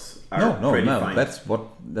hours are no. defined?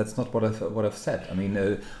 That's not what I've said. I mean,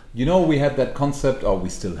 we had that concept, or we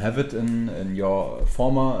still have it in your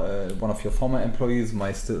former one of your former employees,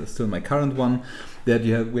 still my current one, that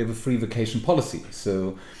we have a free vacation policy.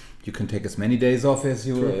 So you can take as many days off as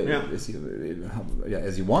you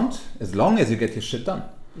want, as long as you get your shit done.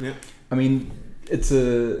 Yeah. I mean, it's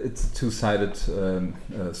a two-sided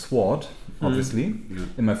sword. Obviously,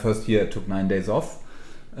 in my first year, I took 9 days off,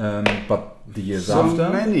 but the years after, so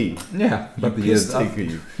many. Yeah, but the years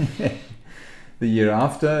after, the year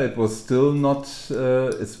after, it was still not.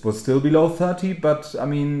 It was still below 30, but I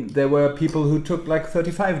mean, there were people who took like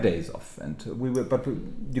 35 days off, and but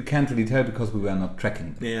you can't really tell because we were not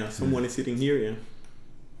tracking them. Yeah, someone is sitting here. Yeah.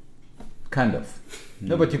 Kind of.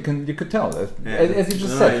 No, but you could tell. As you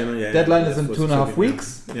just said, deadline is in 2.5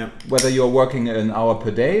 weeks. Yeah. Whether you're working an hour per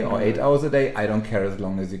day or 8 hours a day, I don't care as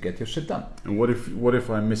long as you get your shit done. And what if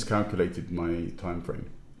I miscalculated my time frame?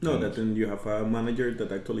 No, that then you have a manager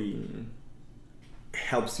that actually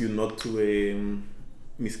helps you not to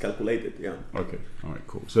miscalculate it. Yeah. Okay. All right.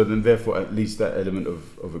 Cool. So then, therefore, at least that element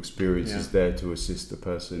of experience is there to assist the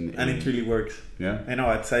person. And it really works. Yeah. I know.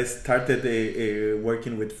 As I started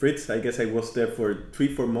working with Fritz, I guess I was there for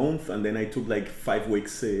 3-4 months, and then I took like 5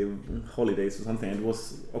 weeks holidays or something. It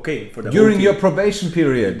was okay for the during your probation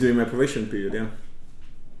period. During my probation period, yeah.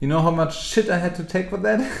 You know how much shit I had to take with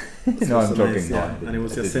that? No, I'm joking. Nice, yeah. And it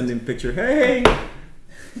was just sending picture. Hey.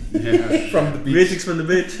 From the beach. Greetings from the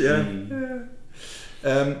beach. Yeah.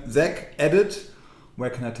 Zach, edit. Where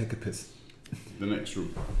can I take a piss? The next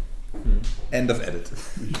room. End of edit.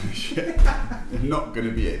 Not going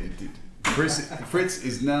to be edited. Fritz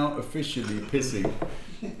is now officially pissing.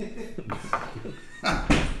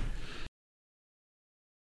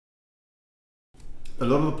 A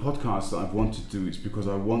lot of the podcasts that I've wanted to do is because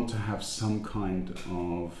I want to have some kind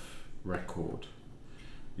of record.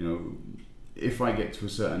 You know, if I get to a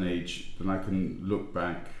certain age, then I can look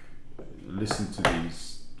back, listen to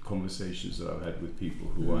these conversations that I've had with people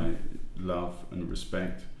who I love and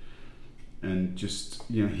respect, and just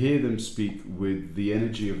hear them speak with the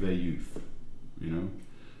energy of their youth,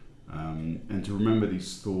 and to remember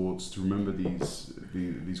these thoughts, to remember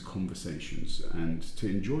these conversations, and to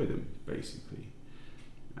enjoy them basically,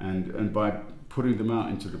 and by putting them out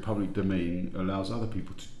into the public domain allows other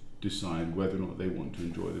people to decide whether or not they want to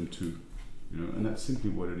enjoy them too, and that's simply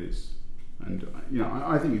what it is. And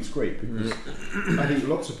I think it's great because I think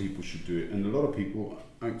lots of people should do it, and a lot of people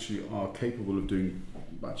actually are capable of doing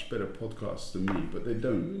much better podcasts than me, but they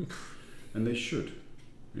don't, and they should.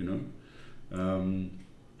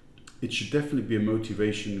 It should definitely be a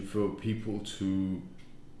motivation for people to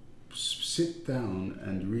sit down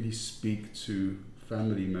and really speak to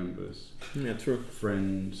family members,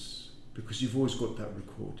 friends, because you've always got that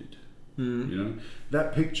recorded.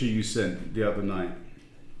 That picture you sent the other night.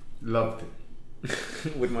 Loved it.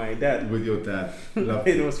 With my dad. With your dad. Loved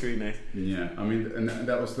it. It was really nice. Yeah, I mean, and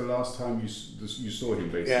that was the last time you saw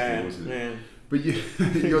him, basically, wasn't it? Yeah. But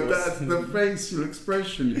your dad, the face, your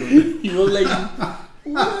expression. You were like,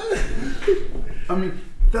 I mean,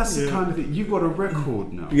 that's the kind of thing. You've got a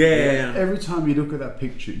record now. Yeah. Every time you look at that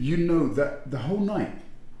picture, you know that the whole night,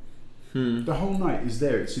 the whole night is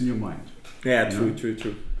there. It's in your mind. Yeah, true.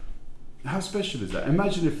 How special is that?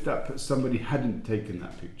 Imagine if somebody hadn't taken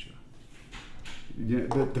that picture.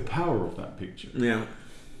 The power of that picture. Yeah.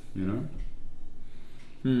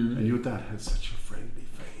 And your dad had such a friendly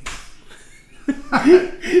face.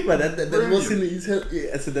 But that wasn't his.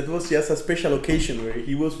 So that was just a special occasion where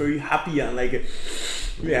he was very happy and like,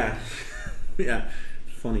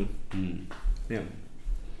 funny. Yeah.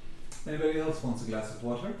 Anybody else wants a glass of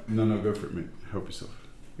water? No, go for it, mate. Help yourself.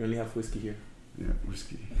 We only have whiskey here. Yeah,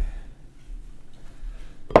 whiskey.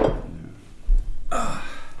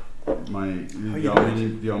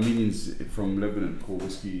 the Armenians from Lebanon call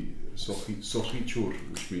whiskey sochichur,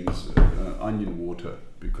 which means onion water,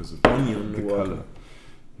 because of the color.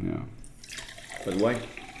 Yeah. But why?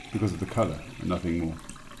 Because of the color, and nothing more.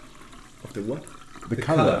 Of the what? The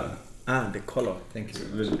color. Ah, the color. Thank you.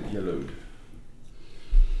 It's a little bit yellowed.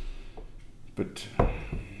 But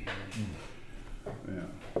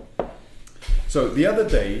yeah. So the other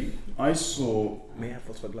day I saw. May I have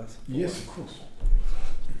also a glass? Yes, of course.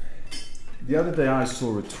 The other day I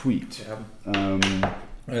saw a tweet.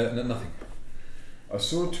 Nothing. I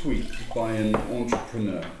saw a tweet by an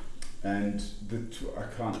entrepreneur, and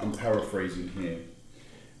I'm paraphrasing here,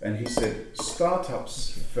 and he said,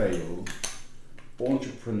 "Startups fail,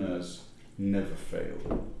 entrepreneurs never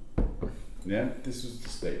fail." Yeah, this was the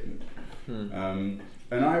statement.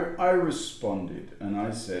 And I responded, and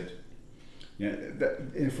I said, "Yeah,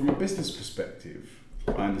 from a business perspective,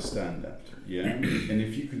 I understand that. Yeah, and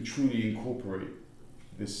if you can truly incorporate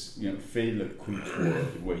this, failure culture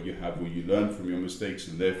where you learn from your mistakes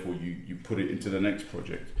and therefore you put it into the next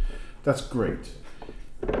project, that's great.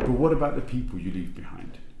 But what about the people you leave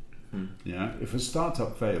behind? Yeah, if a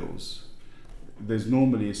startup fails, there's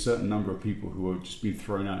normally a certain number of people who have just been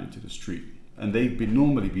thrown out into the street, and they've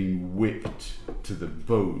normally been whipped to the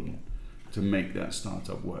bone to make that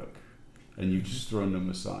startup work, and you've just thrown them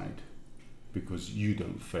aside because you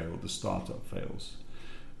don't fail, the startup fails."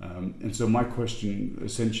 And so my question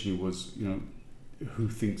essentially was, who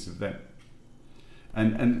thinks of that?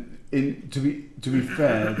 And to be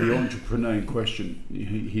fair, the entrepreneur in question,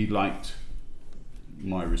 he liked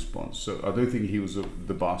my response. So I don't think he was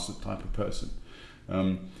the bastard type of person.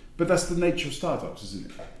 But that's the nature of startups, isn't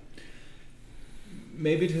it?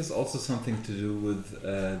 Maybe it has also something to do with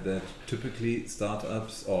that typically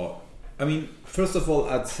startups, first of all,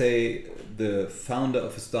 I'd say the founder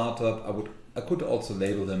of a startup, I could also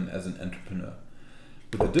label him as an entrepreneur,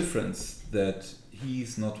 with the difference that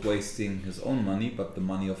he's not wasting his own money but the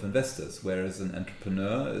money of investors, whereas an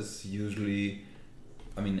entrepreneur is usually,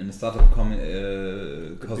 in a startup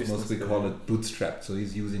cosmos we call it bootstrapped, so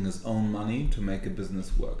he's using his own money to make a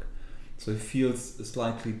business work, so he feels a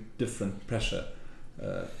slightly different pressure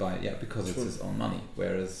because it's his own money,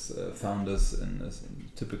 whereas founders in a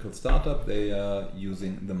typical startup, they are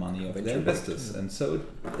using the money of their investors, and so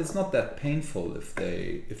it's not that painful if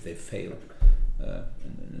they fail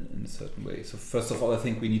in a certain way. So first of all, I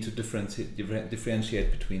think we need to differentiate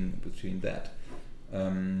between that.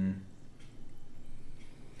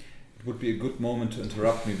 It would be a good moment to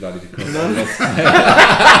interrupt me, Bloody, because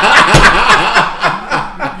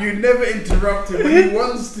you never interrupt him when he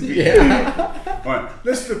wants to be. Yeah. All right,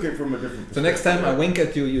 let's look at it from a different perspective. So next time I wink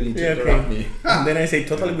at you, you need to interrupt me. And then I say,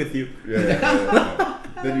 totally with you. Yeah.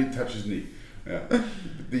 Then you touch his knee. Yeah.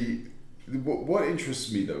 What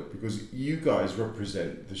interests me though, because you guys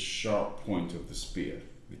represent the sharp point of the spear,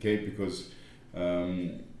 okay? Because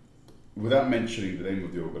without mentioning the name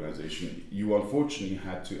of the organization, you unfortunately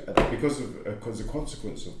had to, because a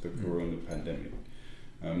consequence of the corona pandemic,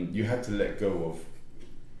 you had to let go of.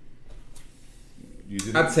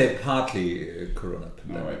 I'd say partly corona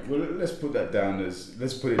pandemic. All right. Well, let's put it down as. I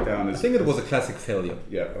think it was a classic failure.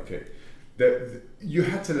 Yeah. Okay. You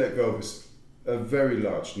had to let go of a very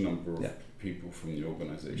large number of people from the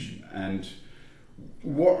organization, and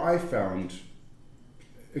what I found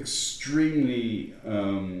extremely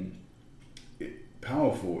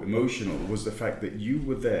powerful, emotional, was the fact that you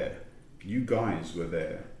were there. You guys were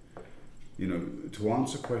there. To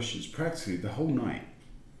answer questions practically the whole night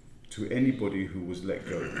to anybody who was let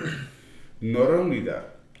go. Not only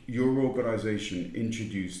that, your organization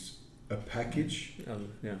introduced a package.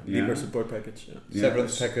 Leaver support package.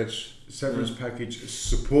 Severance package. Severance package,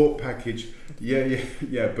 support package.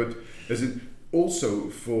 Yeah. But as in also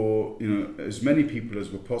for as many people as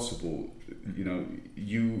were possible,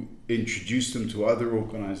 you introduced them to other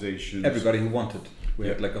organizations. Everybody who wanted. We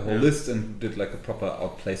had like a whole list and did like a proper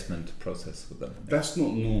outplacement process with them. That's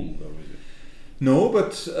not normal though, is it? No,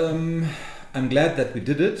 but I'm glad that we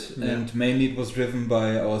did it, and mainly it was driven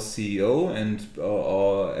by our CEO and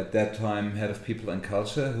our at that time head of people and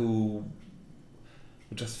culture, who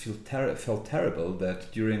just felt terrible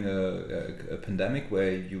that during a pandemic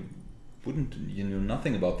where you knew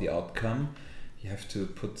nothing about the outcome, you have to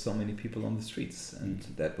put so many people on the streets, and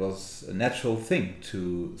that was a natural thing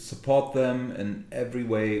to support them in every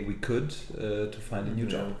way we could to find a new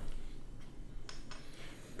job.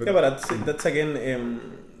 But that's again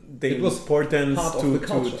the importance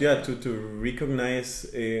to recognize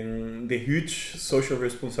the huge social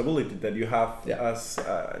responsibility that you have as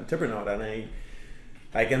an entrepreneur, and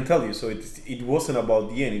I can tell you, so it wasn't about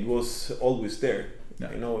the end; it was always there.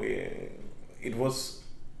 You know, it was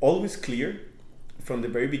always clear from the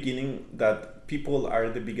very beginning that people are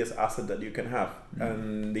the biggest asset that you can have,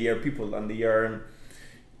 and they are people, and they are.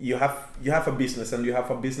 You have a business and you have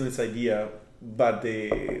a business idea, but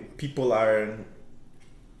the people are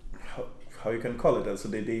how you can call it. Also,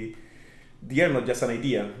 they are not just an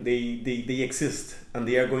idea. They exist, and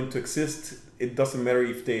they are going to exist. It doesn't matter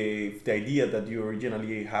if the idea that you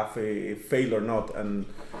originally have fail or not, and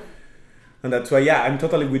that's why I'm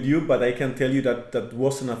totally with you. But I can tell you that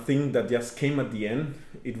wasn't a thing that just came at the end.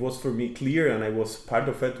 It was for me clear, and I was part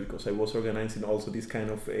of it because I was organizing also this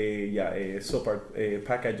kind of support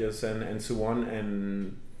packages and so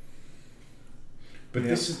on. But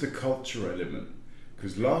this is the culture element,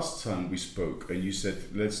 because last time we spoke and you said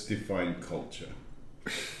let's define culture,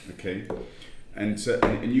 okay? And so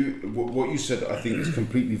and you what you said I think is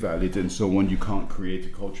completely valid and so on. You can't create a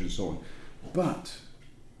culture and so on, but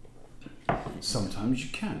sometimes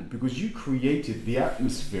you can, because you created the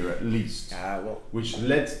atmosphere at least, which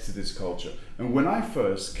led to this culture. And when I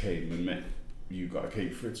first came and met you guys, okay,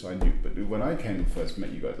 Fritz I knew, but when I came and first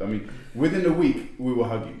met you guys, I mean, within a week we were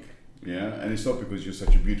hugging, and it's not because you're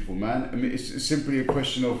such a beautiful man. I mean, it's simply a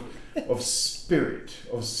question of spirit,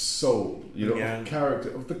 of soul, of character,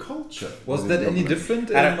 of the culture. Was that any different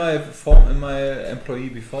in my employee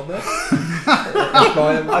before that?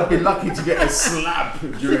 I'd be lucky to get a slap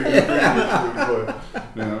during the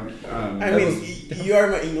I mean, you are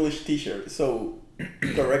my English teacher, so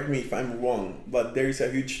correct me if I'm wrong, but there is a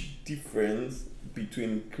huge difference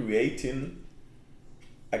between creating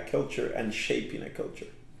a culture and shaping a culture.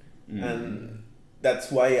 And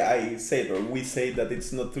that's why I say it, or we say that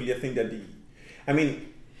it's not really a thing that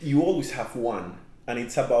you always have one, and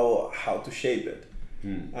it's about how to shape it.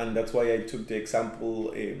 And that's why I took the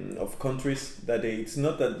example of countries, that it's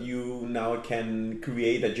not that you now can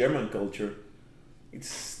create a German culture,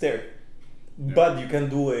 it's there, but you can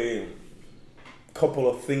do a couple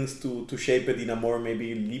of things to shape it in a more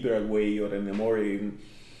maybe liberal way, or in a more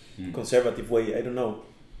conservative way, I don't know.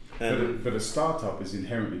 But a startup is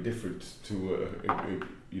inherently different to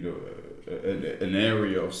an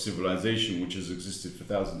area of civilization which has existed for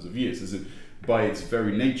thousands of years. As by its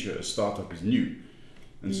very nature, a startup is new,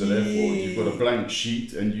 and so therefore you've got a blank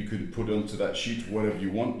sheet, and you can put onto that sheet whatever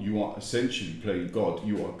you want. You are essentially playing God.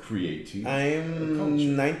 You are creating. I'm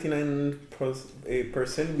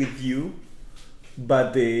 99% with you,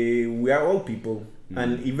 but we are all people.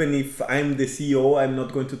 And even if I'm the CEO, I'm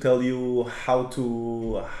not going to tell you how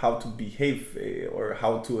to behave or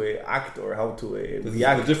how to act or how to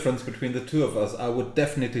react. The difference between the two of us. I would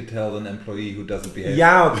definitely tell an employee who doesn't behave.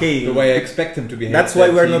 Yeah, okay. The way I expect him to behave. That's why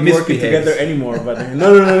we're not working together anymore. But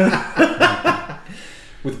no.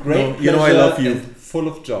 With great pleasure, I love you. And full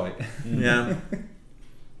of joy. Yeah.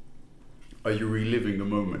 Are you reliving the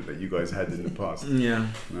moment that you guys had in the past? Yeah.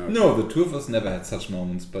 No, the two of us never had such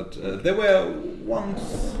moments, but there were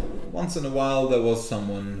once in a while there was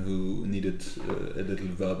someone who needed a little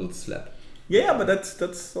verbal slap. Yeah, but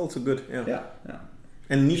that's also good. Yeah.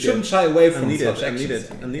 And needed. You shouldn't shy away from such actions.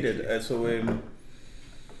 Needed.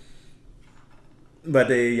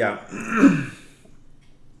 Yeah.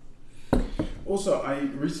 Also,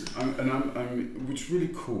 I'm which is really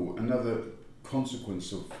cool. Another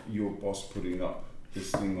consequence of your boss putting up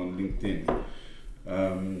this thing on LinkedIn.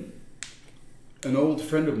 An old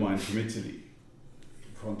friend of mine from Italy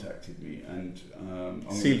contacted me, and I'm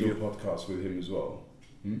going to do a podcast with him as well.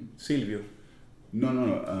 Silvio? No,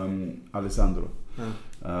 Alessandro.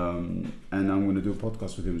 And I'm going to do a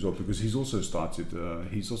podcast with him as well, because he's also started.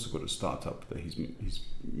 He's also got a startup that he's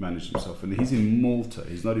managed himself, and he's in Malta.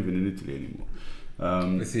 He's not even in Italy anymore.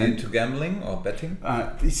 Is he into gambling or betting?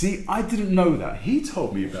 You see, I didn't know that. He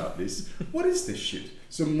told me about this. What is this shit?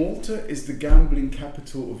 So Malta is the gambling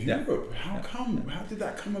capital of Europe. How come? How did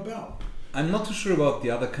that come about? I'm not too sure about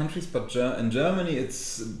the other countries, but in Germany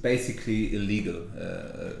it's basically illegal.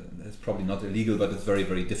 It's probably not illegal, but it's very,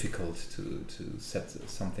 very difficult to set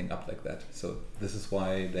something up like that. So this is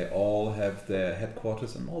why they all have their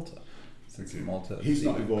headquarters in Malta. Since Malta, he's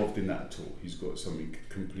not involved in that at all. He's got something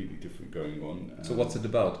completely different going on. So what's it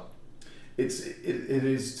about? It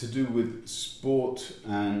is to do with sport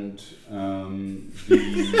and the.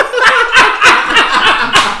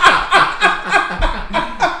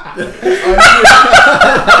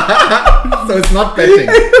 So it's not betting.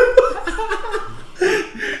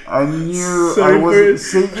 I knew I wasn't.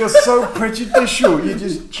 See, you're so prejudicial. You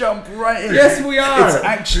just jump right in. Yes, we are. It's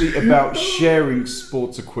actually about sharing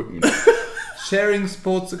sports equipment. Sharing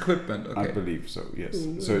sports equipment. Okay. I believe so. Yes.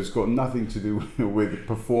 So it's got nothing to do with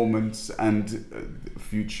performance and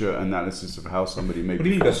future analysis of how somebody may. What do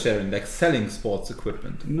you mean by sharing? Like selling sports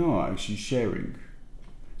equipment? No, actually sharing.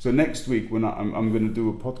 So next week when I'm going to do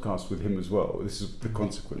a podcast with him as well. This is the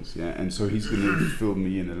consequence, yeah. And so he's going to fill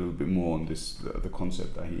me in a little bit more on this, the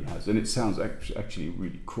concept that he has, and it sounds actually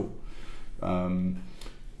really cool.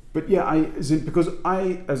 But yeah, because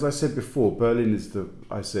as I said before, Berlin is the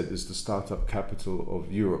startup capital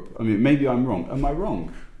of Europe. I mean, maybe I'm wrong. Am I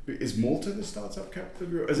wrong? Is Malta the startup capital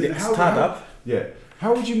of Europe? Startup? Yeah.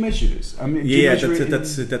 How would you measure this? I mean,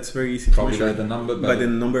 that's very easy Probably to measure. by the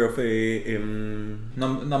number of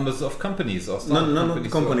numbers of companies or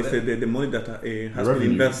not companies. The money that has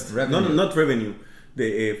been invested. No, not revenue.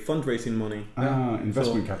 The fundraising money.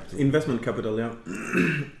 Investment capital. Investment capital, yeah.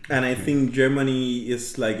 And I think Germany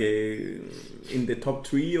is like in the top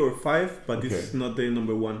 3 or 5, but this is not the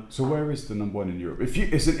number 1. So where is the number 1 in Europe? If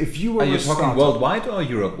you were Are you talking worldwide or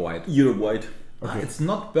Europe-wide? Europe-wide. Okay. It's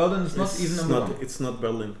not Berlin. It's not even number 1. It's not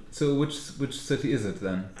Berlin. So which city is it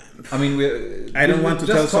then? I mean, I don't want to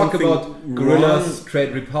just tell talk something about Gorillas,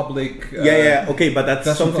 Trade Republic. Okay, but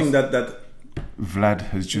that's something that. Vlad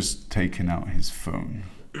has just taken out his phone.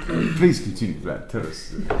 Please continue, Vlad. Tell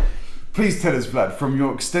us. Please tell us, Vlad, from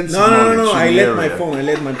your extensive knowledge. No. I let my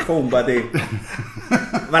phone, but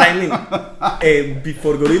I mean,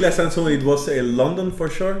 before Gorillas and so on, it was London for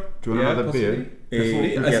sure. Do you want another beer?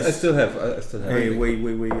 Yes. I still have.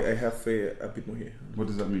 Wait. I have a bit more here. What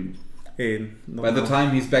does that mean? By the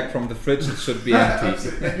time he's back from the fridge, it should be empty.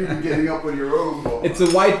 You've been getting up on your own. Boy. It's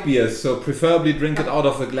a white beer, so preferably drink it out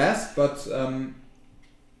of a glass, but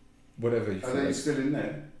whatever you feel. Are they still in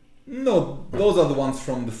there? No, those are the ones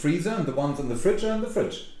from the freezer, and the ones in the fridge are in the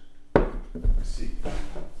fridge. I see.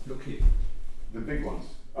 Look here. The big ones.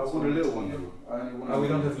 I want a little one though. We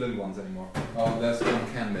don't have little ones anymore. Oh, there's one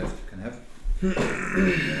can left you can have.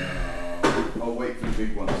 I'll wait for the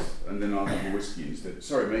big ones and then I'll have a whiskey instead.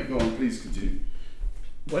 Sorry mate, go on, please continue.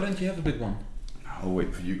 Why don't you have a big one? I'll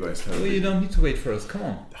wait for you guys to have Well, you don't need to wait for us, come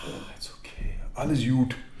on. It's okay. Alles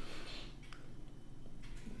gut.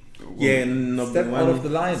 Yeah, number Step 1 out of the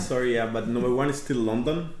line. Sorry, but number 1 is still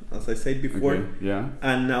London, as I said before. Okay, yeah.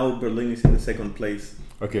 And now Berlin is in the 2nd place.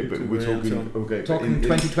 Okay, but we're talking. Okay, talking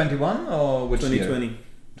 2021 or which 2020. year?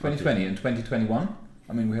 2020 and 2021.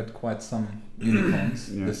 I mean, we had quite some unicorns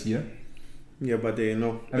this year. Yeah, but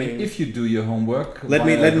no. I mean, if you do your homework, let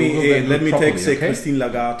me take okay? Christine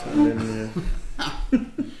Lagarde and then.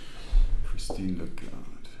 Christine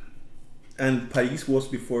Lagarde. And Paris was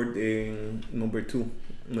before the number 2.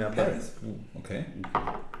 Yeah, Paris. Okay.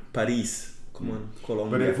 Paris. Come on,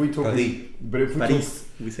 Colombia. But if we talk, Paris,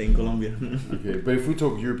 we say in Colombia. Okay, but if we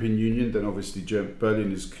talk European Union, then obviously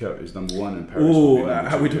Berlin is number 1 and Paris.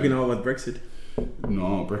 Are we talking now about Brexit?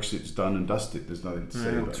 No, Brexit's done and dusted. There's nothing to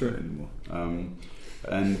say about it anymore.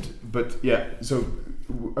 But yeah, so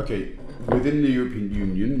okay, within the European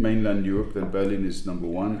Union, mainland Europe, then Berlin is number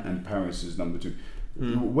 1 and Paris is number 2.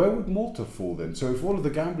 Where would Malta fall then? So if all of the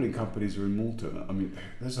gambling companies are in Malta, I mean,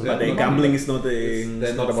 there's a lot. But gambling is not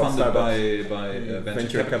they're not funded by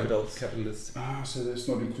venture capitalists. So that's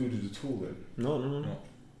not included at all then. No.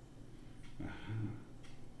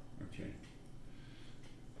 Okay.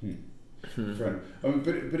 Fair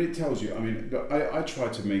enough. But it tells you. I mean, I try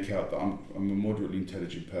to make out that I'm a moderately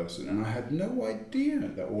intelligent person, and I had no idea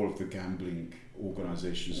that all of the gambling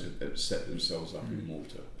organisations had set themselves up in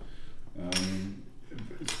Malta.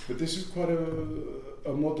 But this is quite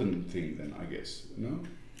a modern thing, then, I guess. No.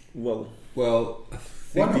 Well.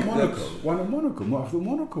 Why not Monaco? Why not Monaco? I thought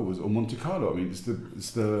Monaco was or Monte Carlo. I mean,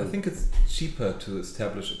 it's the. I think it's cheaper to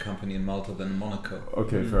establish a company in Malta than Monaco.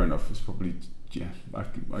 Okay, fair enough. It's probably I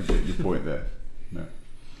get your point there. No.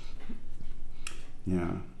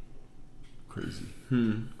 Yeah. Crazy.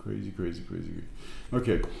 Crazy.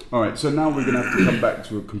 Okay. All right. So now we're going to have to come back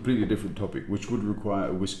to a completely different topic, which would require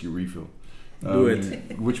a whiskey refill. Do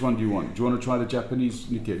it. Which one do you want? Do you want to try the Japanese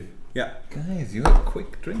Nikkei? Yeah. Guys, you're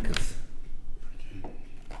quick drinkers.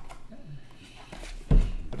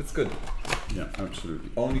 But it's good. Yeah,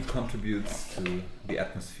 absolutely. Only contributes to the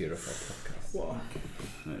atmosphere of our podcast. Wow.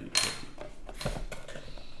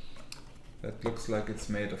 That looks like it's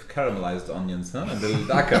made of caramelized onions, huh? A little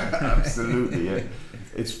darker. Absolutely, yeah.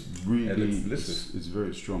 It's really delicious. It's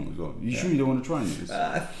very strong as well. You sure you don't want to try any of this?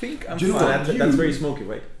 I think I'm fine. That's very smoky,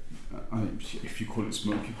 right? If you call it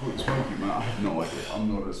smoky, you call it smoky, man. I have no idea. I'm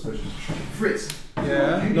not a specialist. Fritz.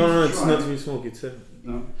 Yeah. No, it's not really smoky. It's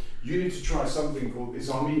no. You need to try something called. It's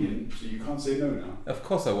Armenian, so you can't say no now. Of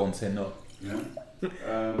course, I won't say no. Yeah.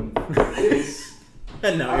 This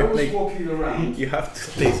And now I was walking around. You have to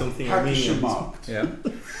say something Armenian. Marked. Yeah.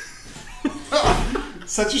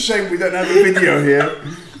 Such a shame we don't have a video here.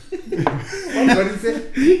 What is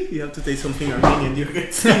it? You have to say something Armenian. You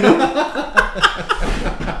get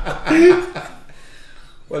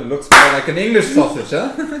Well, it looks more like an English sausage,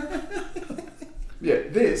 huh? Yeah,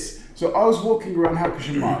 this. So I was walking around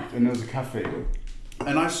Hakkischen Markt and there was a cafe,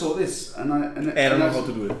 and I saw this, and I don't know how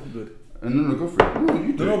to do it. Do it. No, go for it. No,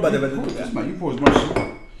 you do. No, it. but You but pour this, man. You pour as much as you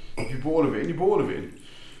want. If you pour all of it in, you pour all of it in.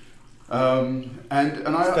 And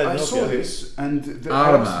I saw this, and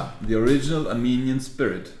Arma, the original Armenian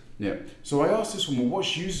spirit. Yeah. So I asked this woman what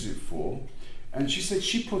she uses it for, and she said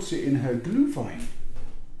she puts it in her glühwein.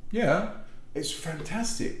 Yeah. It's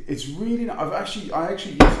fantastic. It's really. I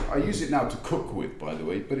use it now to cook with, by the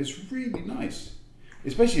way. But it's really nice,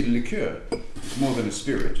 especially the liqueur. It's more than a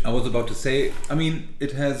spirit. I was about to say. I mean,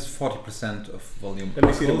 it has 40% of volume. Let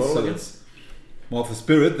me see the alcohol, bottle so again. it's more of a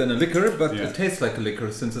spirit than a liquor, but Yeah. it tastes like a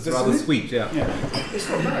liquor since it's Doesn't rather it? sweet. Yeah. Yeah. It's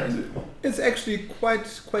not bad, is it? It's actually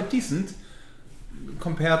quite decent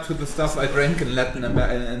compared to the stuff I drank in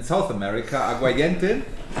in South America. Aguardiente.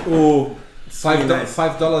 Oh,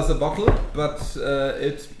 $5 a bottle, but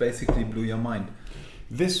it basically blew your mind.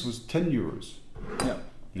 This was €10. Yeah.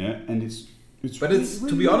 Yeah, and it's. But really, it's, to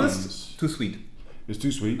really be honest, nice. too sweet. It's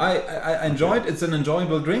too sweet. I enjoy it. It's an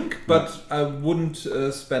enjoyable drink, but I wouldn't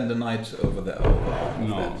spend the night over there.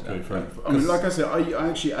 No, okay, fair enough. I mean, like I said, I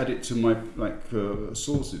actually add it to my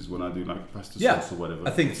sauces when I do like pasta sauce or whatever.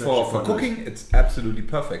 I think It's for actually quite cooking, nice. it's absolutely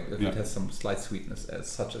perfect if Yeah. it has some slight sweetness,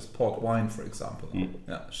 such as port wine, for example. Mm.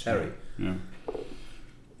 Yeah, sherry. Yeah.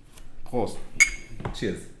 Prost.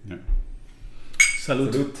 Cheers. Yeah.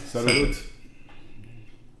 Salud. Salud.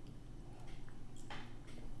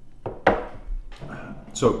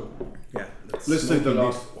 So Yeah. let's take the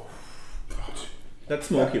last. That's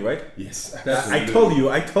smoky, right? Yes. I told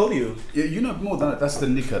you. Yeah, you know more than that. That's the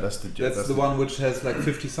Nika. That's the. That's the one which has like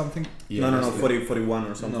 50 something. Yeah, No, that's the- 40, 41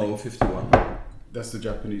 or something. No, 51. That's the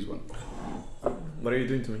Japanese one. What are you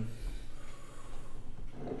doing to me?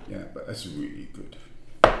 Yeah, but that's really good.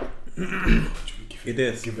 It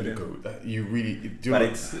is. Give it a is. go. You really. But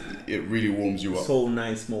it really warms you up. So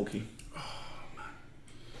nice, smoky.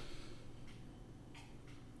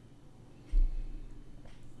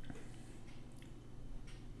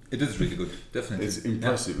 It is really good, definitely. It's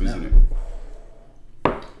impressive, Yeah. isn't it?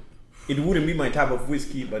 It wouldn't be my type of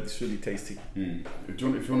whiskey, but it's really tasty. Mm. If you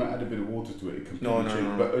want to add a bit of water to it, it can No.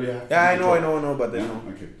 change. But you have to Yeah, I do the know, job. but then Yeah?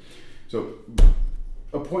 no. Okay. So,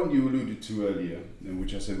 a point you alluded to earlier, and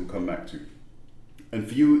which I said we'll come back to. And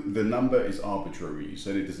for you, the number is arbitrary. You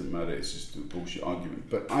said it doesn't matter, it's just a bullshit argument.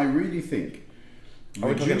 But I really think. Are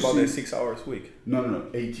we talking about the reducing- 6 hours week? No.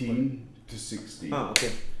 18 to 16. Ah,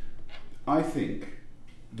 okay. I think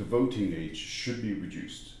the voting age should be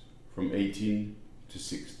reduced from 18 to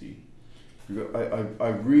 16. Because I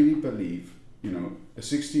really believe, a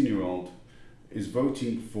 16-year-old is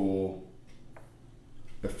voting for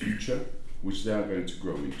a future which they are going to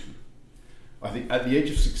grow into. I think at the age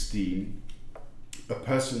of 16, a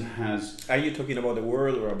person has... Are you talking about the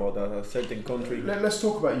world or about a certain country? Let's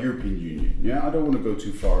talk about European Union. Yeah, I don't want to go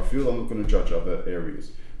too far afield. I'm not going to judge other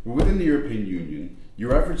areas. But within the European Union,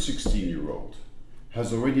 your average 16-year-old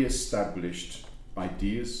has already established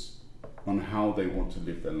ideas on how they want to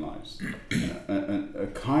live their lives. a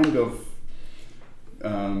kind of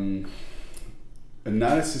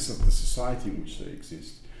analysis of the society in which they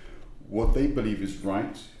exist, what they believe is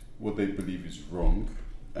right, what they believe is wrong,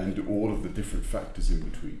 and all of the different factors in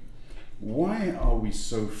between. Why are we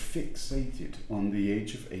so fixated on the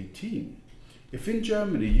age of 18? If in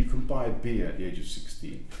Germany you can buy a beer at the age of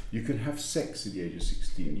 16, you can have sex at the age of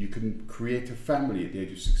 16, you can create a family at the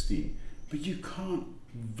age of 16, but you can't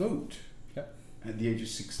vote at the age of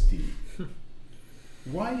 16.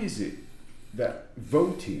 Why is it that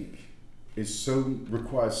voting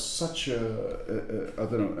requires such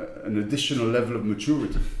an additional level of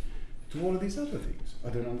maturity to all of these other things? I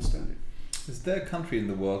don't understand it. Is there a country in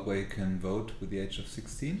the world where you can vote with the age of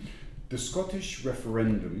 16? The Scottish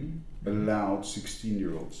referendum allowed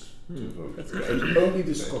 16-year-olds to vote. That's And only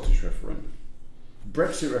the Scottish referendum.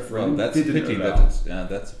 Brexit referendum Well, that's a didn't pity allow.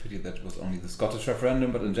 that's a pity that it was only the Scottish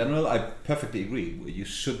referendum, but in general I perfectly agree. You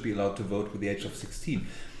should be allowed to vote with the age of 16.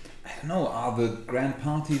 I don't know, are the grand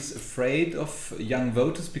parties afraid of young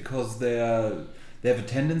voters because they have a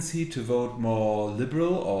tendency to vote more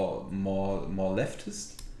liberal or more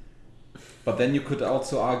leftist? But then you could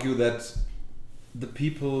also argue that the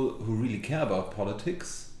people who really care about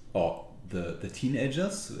politics, or the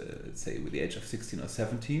teenagers, say with the age of 16 or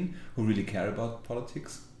 17, who really care about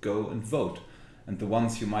politics, go and vote. And the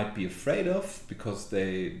ones you might be afraid of because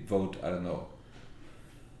they vote, I don't know,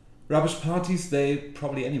 rubbish parties, they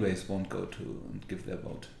probably anyways won't go to and give their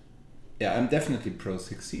vote. Yeah, I'm definitely pro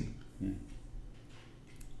 16.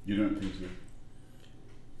 You don't think so?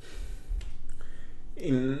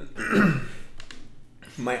 In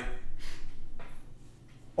my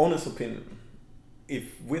honest opinion,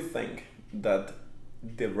 if we think that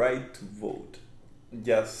the right to vote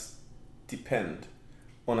just depend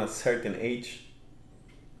on a certain age,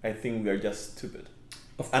 I think we are just stupid.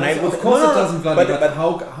 Of course, it doesn't, but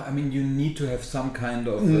how? I mean, you need to have some kind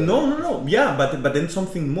of. No. Yeah, but then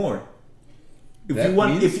something more.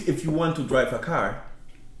 If you want to drive a car,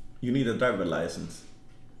 you need a driver license.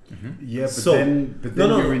 Mm-hmm. Yeah, but then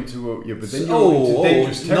you're into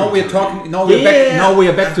dangerous territory. Now we're talking. Now we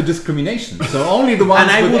are back to discrimination. So only the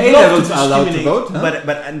ones with A levels are allowed to vote. Huh?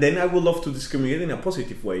 But then I would love to discriminate in a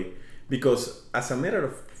positive way, because as a matter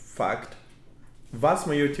of fact, vast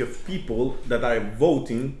majority of people that are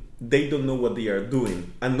voting, they don't know what they are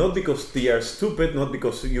doing, and not because they are stupid, not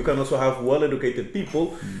because you can also have well-educated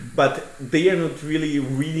people, but they are not really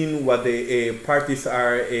reading what the parties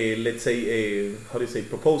are, let's say,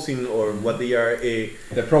 proposing, or what they are.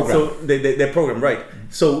 The program. So the program, right?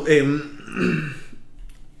 So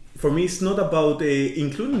for me, it's not about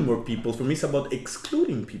including more people. For me, it's about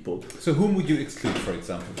excluding people. So whom would you exclude, for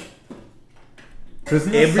example?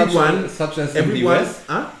 Prisoners, everyone, such as in the US?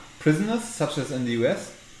 Huh? Prisoners, such as in the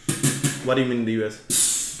US? What do you mean in the US?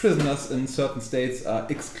 Prisoners in certain states are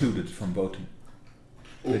excluded from voting.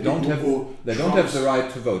 They don't have the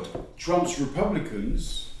right to vote. Trump's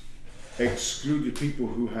Republicans excluded people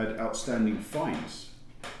who had outstanding fines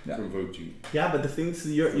from voting. Yeah, but the thing is,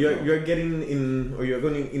 you're getting in, or you're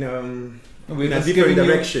going in a different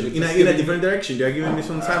direction. In a different direction. They are giving me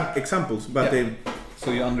some examples, but. Yeah. So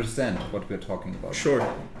you understand what we're talking about. Sure.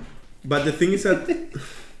 But the thing is that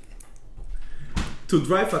to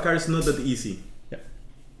drive a car is not that easy. Yeah.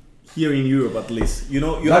 Here in Europe, at least.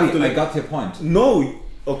 Have to. I got your point. No.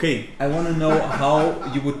 Okay. I want to know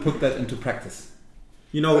how you would put that into practice.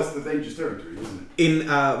 That's the dangerous territory, isn't it? In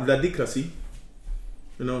Vladicracy,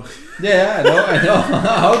 Yeah, I know.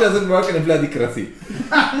 How does it work in a Vladicracy?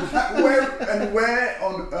 Where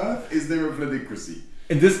on earth is there a Vladicracy?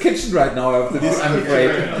 In this kitchen right now, after this, I'm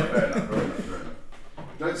afraid. Fair enough.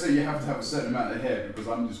 Don't say you have to have a certain amount of hair, because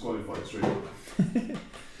I'm disqualified straight away.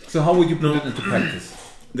 So how would you put it into practice?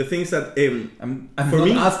 The thing is that I'm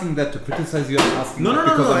not asking that to criticize you. I'm asking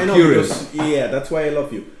because I'm curious. Because, that's why I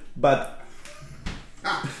love you. But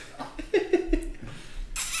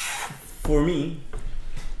for me,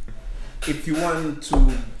 if you want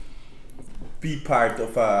to be part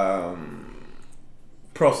of a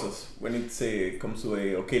process, when it comes to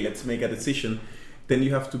let's make a decision, then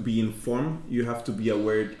you have to be informed, you have to be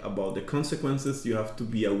aware about the consequences, you have to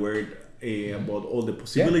be aware about all the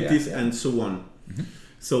possibilities and so on. Mm-hmm.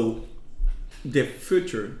 So the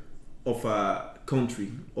future of a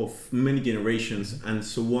country, of many generations and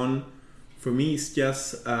so on, for me is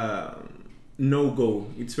just no go.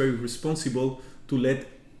 It's very responsible to let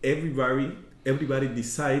everybody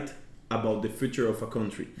decide about the future of a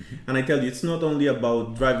country. Mm-hmm. And I tell you, it's not only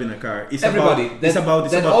about driving a car. It's everybody.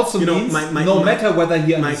 About that also means no matter whether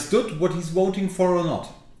he understood what he's voting for or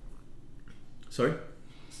not. Sorry?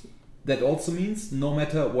 That also means no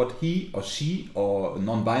matter what he or she or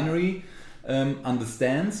non-binary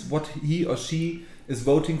understands what he or she is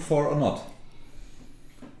voting for or not.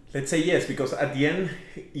 Let's say yes, because at the end,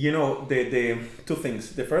 the two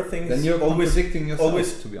things. The first thing then is you're contradicting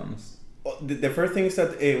yourself, to be honest. The first thing is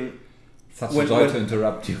that such a joy to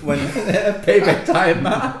interrupt you. When payback time.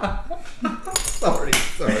 sorry.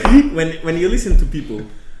 When you listen to people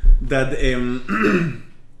that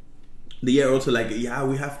they are also like,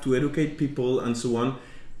 we have to educate people and so on.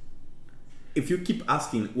 If you keep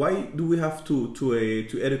asking, why do we have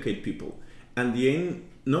to educate people? And the end,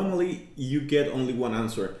 normally you get only one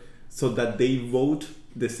answer, so that they vote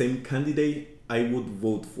the same candidate I would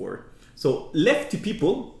vote for. So lefty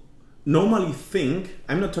people normally think,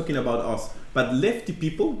 I'm not talking about us, but lefty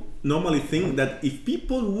people normally think that if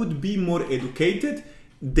people would be more educated,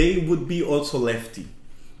 they would be also lefty.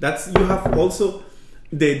 You have also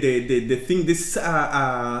the thing, this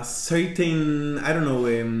certain, I don't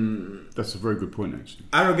know. That's a very good point, actually.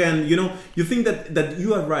 Arrogant, you think that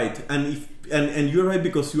you are right, and you're right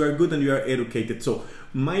because you are good and you are educated. So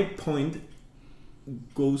my point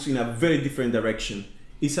goes in a very different direction.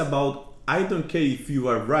 It's about, I don't care if you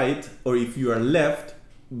are right or if you are left,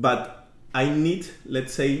 but I need,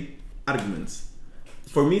 let's say, arguments.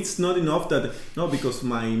 for me, it's not enough that because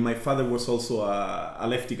my father was also a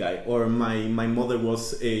lefty guy, or my mother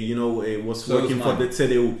was was So working was for mine. the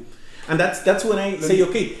CDU, and that's when I say,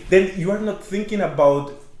 okay, then you are not thinking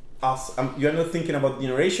about us, you are not thinking about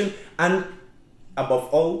generation, and above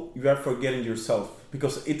all, you are forgetting yourself,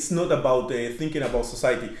 because it's not about thinking about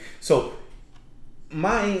society. So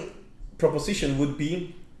my proposition would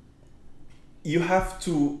be, you have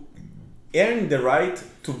to earn the right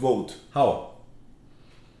to vote. How?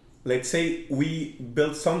 Let's say we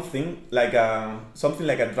build something like a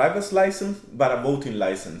driver's license, but a voting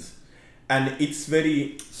license, and it's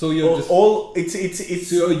very So you're it's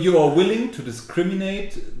So you are willing to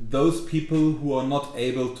discriminate those people who are not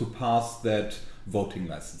able to pass that voting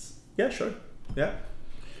license? yeah, sure, yeah.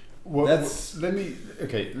 Well, Let's look at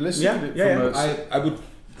it from I would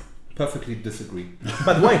perfectly disagree.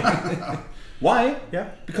 But why? Why? Yeah.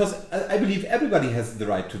 Because I believe everybody has the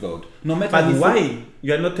right to vote, no matter. But the why?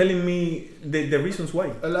 You are not telling me the reasons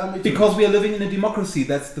why. Allow me to Because we are living in a democracy.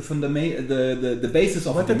 That's the basis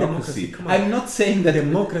of What a a democracy. democracy? Come on. I'm not saying that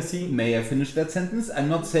Democracy. May I finish that sentence? I'm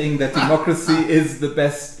not saying that democracy is the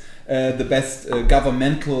best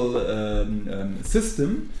governmental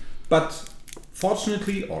system, but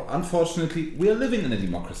fortunately or unfortunately, we are living in a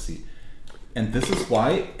democracy. And this is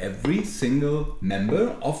why every single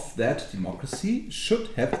member of that democracy should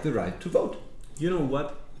have the right to vote. You know what?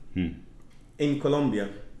 In Colombia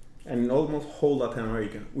and in almost whole Latin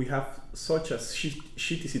America, we have such a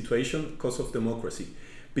shitty situation because of democracy.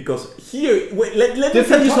 Because here, wait, let me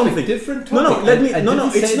tell you something. Different No, topic. no, let me. I No, no,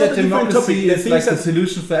 didn't it's say not that a different topic. democracy The is thing like is the that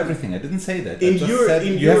solution for everything. I didn't say that. In I just your- said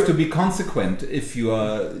in you your- have to be consequent if you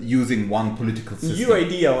are using one political system. your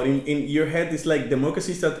idea or in your head is like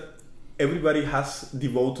democracy is that everybody has the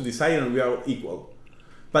vote to decide and we are equal.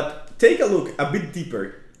 But take a look a bit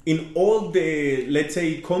deeper. In all the, let's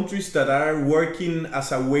say, countries that are working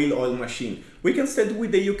as a whale oil machine, we can start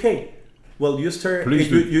with the UK. Well, you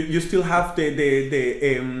still have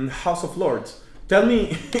the House of Lords. Tell me,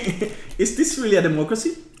 is this really a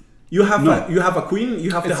democracy? You have a queen. You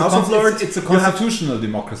have the House of Lords. It's a constitutional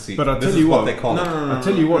democracy. But I'll this tell is you what what. they call it. No. I'll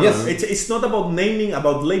tell you what. Yes. It's not about naming,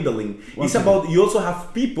 about labeling. One It's second. about, you also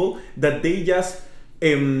have people that they just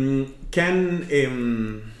can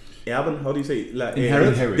how do you say it? Like,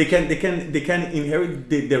 Inherit. They can inherit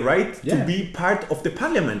the right to Yeah. be part of the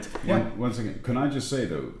parliament. One second. Can I just say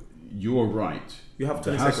though, you're right. You have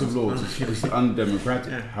the 20 House seconds. of Lords is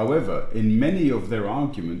undemocratic. Yeah. However, in many of their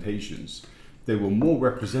argumentations, they were more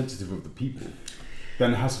representative of the people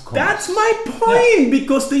than the House of Commons. That's my point,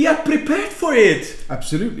 because they are prepared for it.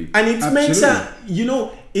 Absolutely. And it makes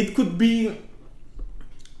Absolutely. it could be,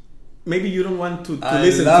 maybe you don't want to I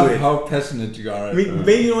listen love to it. how passionate you are.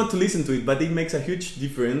 Maybe you don't want to listen to it, but it makes a huge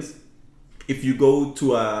difference if you go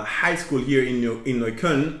to a high school here in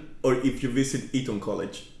Neukölln, or if you visit Eton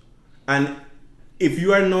College. And if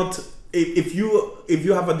you are not, if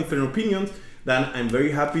you have a different opinion, then I'm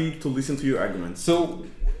very happy to listen to your arguments. So,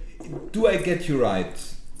 do I get you right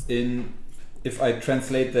in if I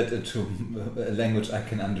translate that into a language I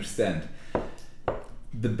can understand?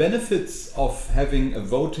 The benefits of having a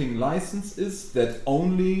voting license is that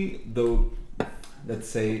only let's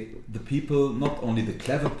say the people, not only the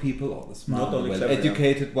clever people or the smart,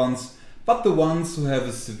 well-educated ones, but the ones who have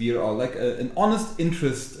a severe or like an honest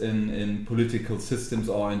interest in political systems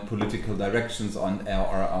or in political directions on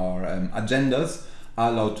our agendas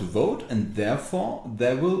are allowed to vote, and therefore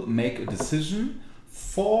they will make a decision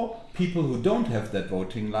for people who don't have that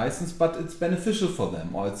voting license, but it's beneficial for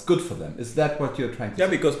them or it's good for them. Is that what you're trying to say? Yeah,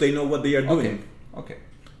 because they know what they are doing. Okay.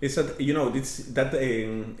 It's that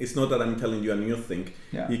it's not that I'm telling you a new thing.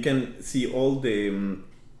 Yeah. You can see all the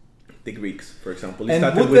Greeks, for example. And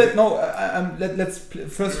started would with- let's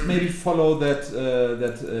first maybe follow that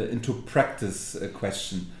into practice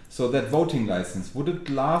question. So that voting license, would it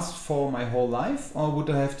last for my whole life, or would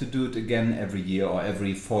I have to do it again every year or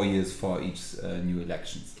every 4 years for each new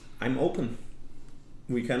elections? I'm open.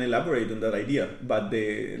 We can elaborate on that idea, but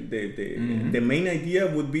the main idea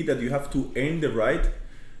would be that you have to earn the right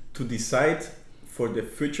to decide for the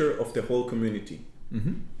future of the whole community.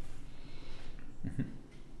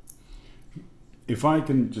 If I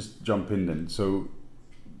can just jump in then. So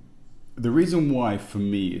the reason why for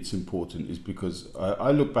me it's important is because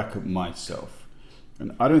I look back at myself,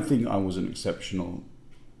 and I don't think I was an exceptional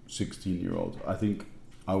 16-year-old. I think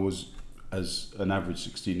I was as an average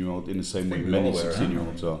 16-year-old in the same way many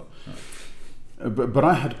 16-year-olds are. But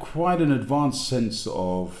I had quite an advanced sense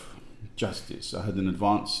of justice. I had an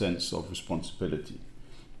advanced sense of responsibility.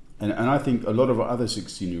 And I think a lot of other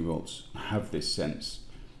 16-year-olds have this sense.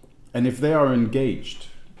 And if they are engaged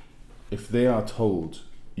if they are told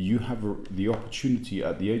you have the opportunity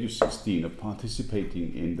at the age of 16 of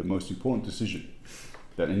participating in the most important decision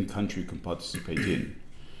that any country can participate in,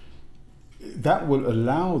 that will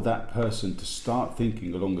allow that person to start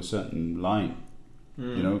thinking along a certain line.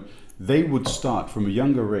 You know, they would start from a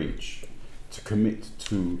younger age to commit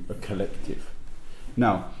to a collective.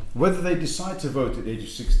 Now, whether they decide to vote at the age of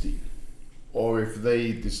 16, or if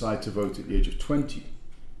they decide to vote at the age of 20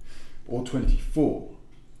 or 24,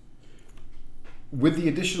 with the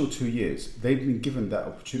additional 2 years, they've been given that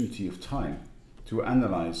opportunity of time to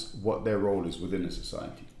analyze what their role is within a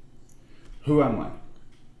society. Who am I?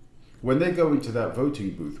 When they go into that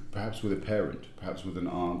voting booth, perhaps with a parent, perhaps with an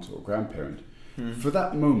aunt or grandparent, for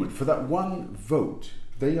that moment, for that one vote,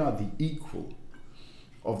 they are the equal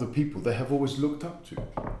of the people they have always looked up to.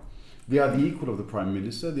 They are the equal of the Prime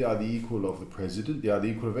Minister, they are the equal of the President, they are the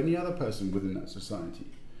equal of any other person within that society.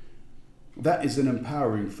 That is an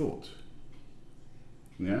empowering thought.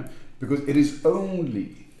 Yeah? Because it is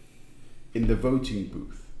only in the voting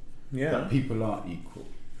booth that people are equal.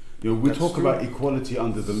 You know, we talk about equality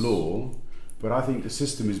under the law, but I think the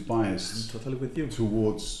system is biased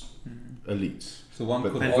towards elites. So one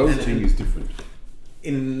but could voting is different.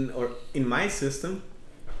 In my system,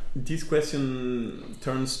 this question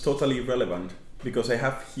turns totally relevant because I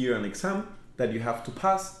have here an exam that you have to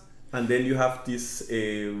pass, and then you have this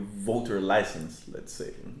voter license, let's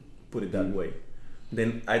say, put it that way.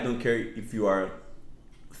 Then I don't care if you are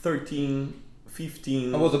 13,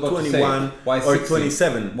 15, 21 or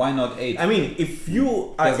 27. Why not 8? I mean, if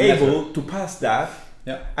you are able to pass that,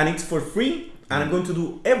 and it's for free, and I'm going to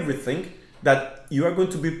do everything that you are going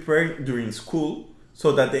to be prepared during school,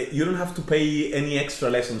 so that you don't have to pay any extra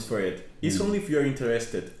lessons for it. It's only if you're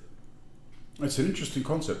interested. It's an interesting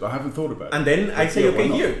concept. I haven't thought about it. And then I say, okay,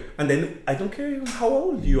 here. And then I don't care how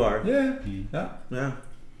old you are. Yeah.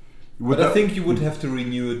 But I think you would have to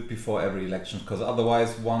renew it before every election, because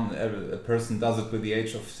otherwise a person does it with the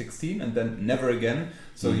age of 16 and then never again,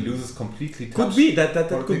 so he loses completely touch. Could be that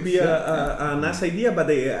could be a nice idea, but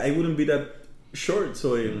I wouldn't be that short.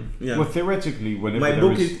 So well, theoretically, whenever my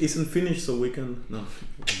book isn't finished, so we can no.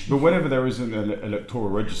 But whenever there is an electoral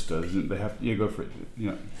register, they have go for it.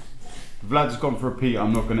 Yeah. Vlad's gone for a pee.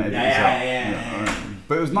 I'm not going to edit this out. Yeah.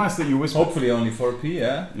 But it was nice that you whispered. Hopefully only for a pee,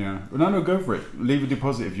 yeah? Yeah. Well, no, go for it. Leave a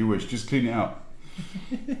deposit if you wish. Just clean it out.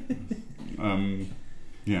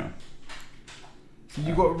 Yeah. So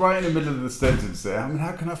you got right in the middle of the sentence there. I mean,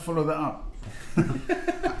 how can I follow that up?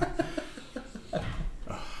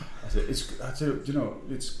 It's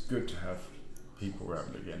good to have people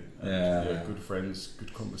around again. Yeah, good friends,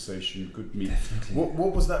 good conversation, good meat.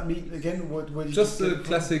 What was that meat again? Just a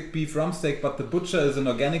classic beef rump steak, but the butcher is an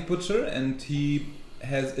organic butcher, and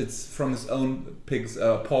it's from his own pigs,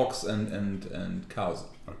 porks and cows.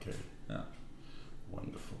 Okay. Yeah.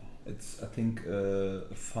 Wonderful. It's I think a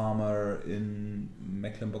farmer in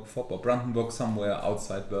Mecklenburg-Vorpommern or Brandenburg, somewhere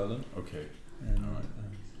outside Berlin. Okay. And, all right.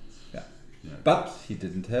 Yeah. But he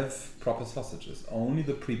didn't have proper sausages, only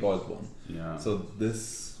the pre-boiled one. Yeah. So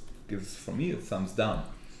this gives, for me, a thumbs down.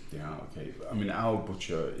 Yeah, okay. I mean, our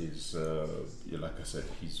butcher is, like I said,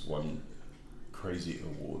 he's won crazy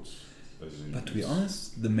awards. But to be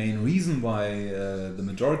honest, the main reason why the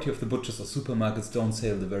majority of the butchers or supermarkets don't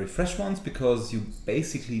sell the very fresh ones, because you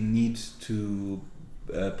basically need to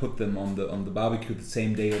put them on the barbecue the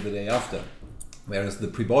same day or the day after. Whereas the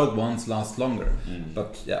pre-boiled ones last longer.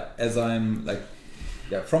 But yeah, as I'm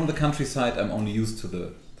from the countryside, I'm only used to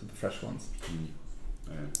the fresh ones.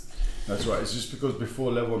 Yeah. That's right. It's just because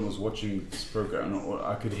before Levon was watching this program,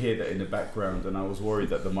 I could hear that in the background, and I was worried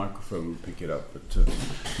that the microphone would pick it up. But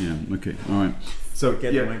yeah, okay, all right. So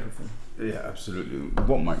get the microphone. Yeah, absolutely.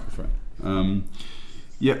 What microphone?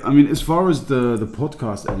 Yeah, I mean, as far as the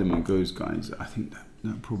podcast element goes, guys, I think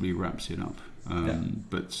that probably wraps it up.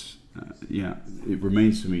 But. It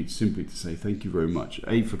remains for me simply to say thank you very much,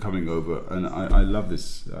 for coming over, and I love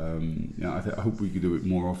this. I hope we could do it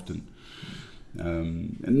more often,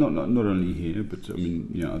 and not only here, but I mean,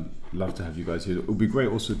 I'd love to have you guys here. It would be great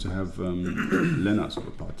also to have Lennart sort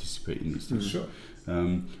of participate in these things. Sure.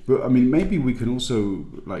 But I mean, maybe we can also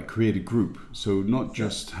create a group, so not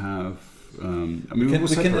just have. We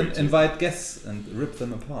can invite guests and rip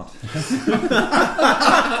them apart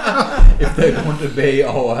if they don't obey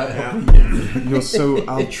our. You're so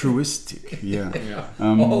altruistic. Yeah.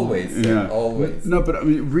 Always. No, but I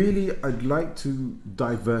mean, really, I'd like to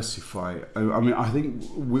diversify. I mean, I think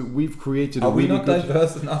we've created. Are we not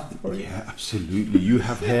diverse enough for you? Yeah, absolutely. You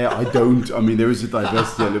have hair, I don't. I mean, there is a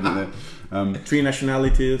diversity element there. 3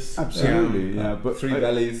 nationalities. Absolutely. Yeah, but 3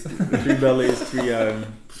 bellies. 3 bellies. 3.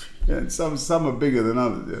 And some are bigger than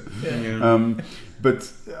others. Yeah.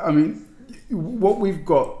 But I mean, what we've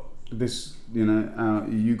got this,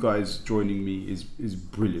 you guys joining me is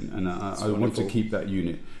brilliant, and I want to keep that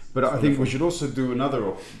unit. But I think we should also do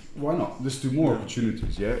another. Why not? Let's do more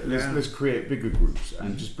opportunities. Yeah. Let's create bigger groups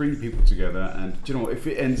and just bring people together. And if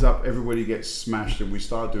it ends up everybody gets smashed and we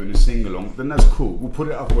start doing a sing along, then that's cool. We'll put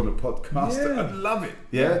it up on a podcast. Yeah. I'd love it.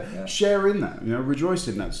 Yeah? Share in that. Rejoice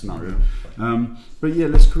in that scenario. But yeah,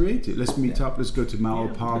 let's create it. Let's meet up. Let's go to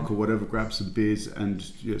Mauer Park or whatever. Grab some beers and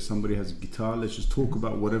somebody has a guitar. Let's just talk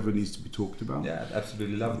about whatever needs to be talked about. Yeah, I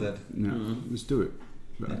absolutely love that. Yeah, let's do it.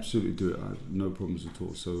 Absolutely do it. I have no problems at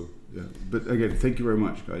all. So yeah, but again, thank you very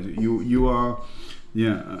much, guys. You are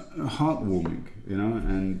heartwarming,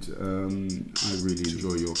 and I really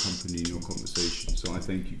enjoy your company and your conversation. So I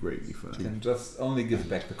thank you greatly for that. I can just only give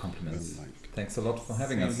back the compliments. Thanks a lot for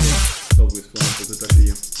having us. It's always wonderful to talk to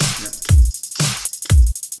you. Yeah.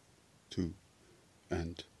 Two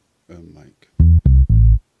and a mic.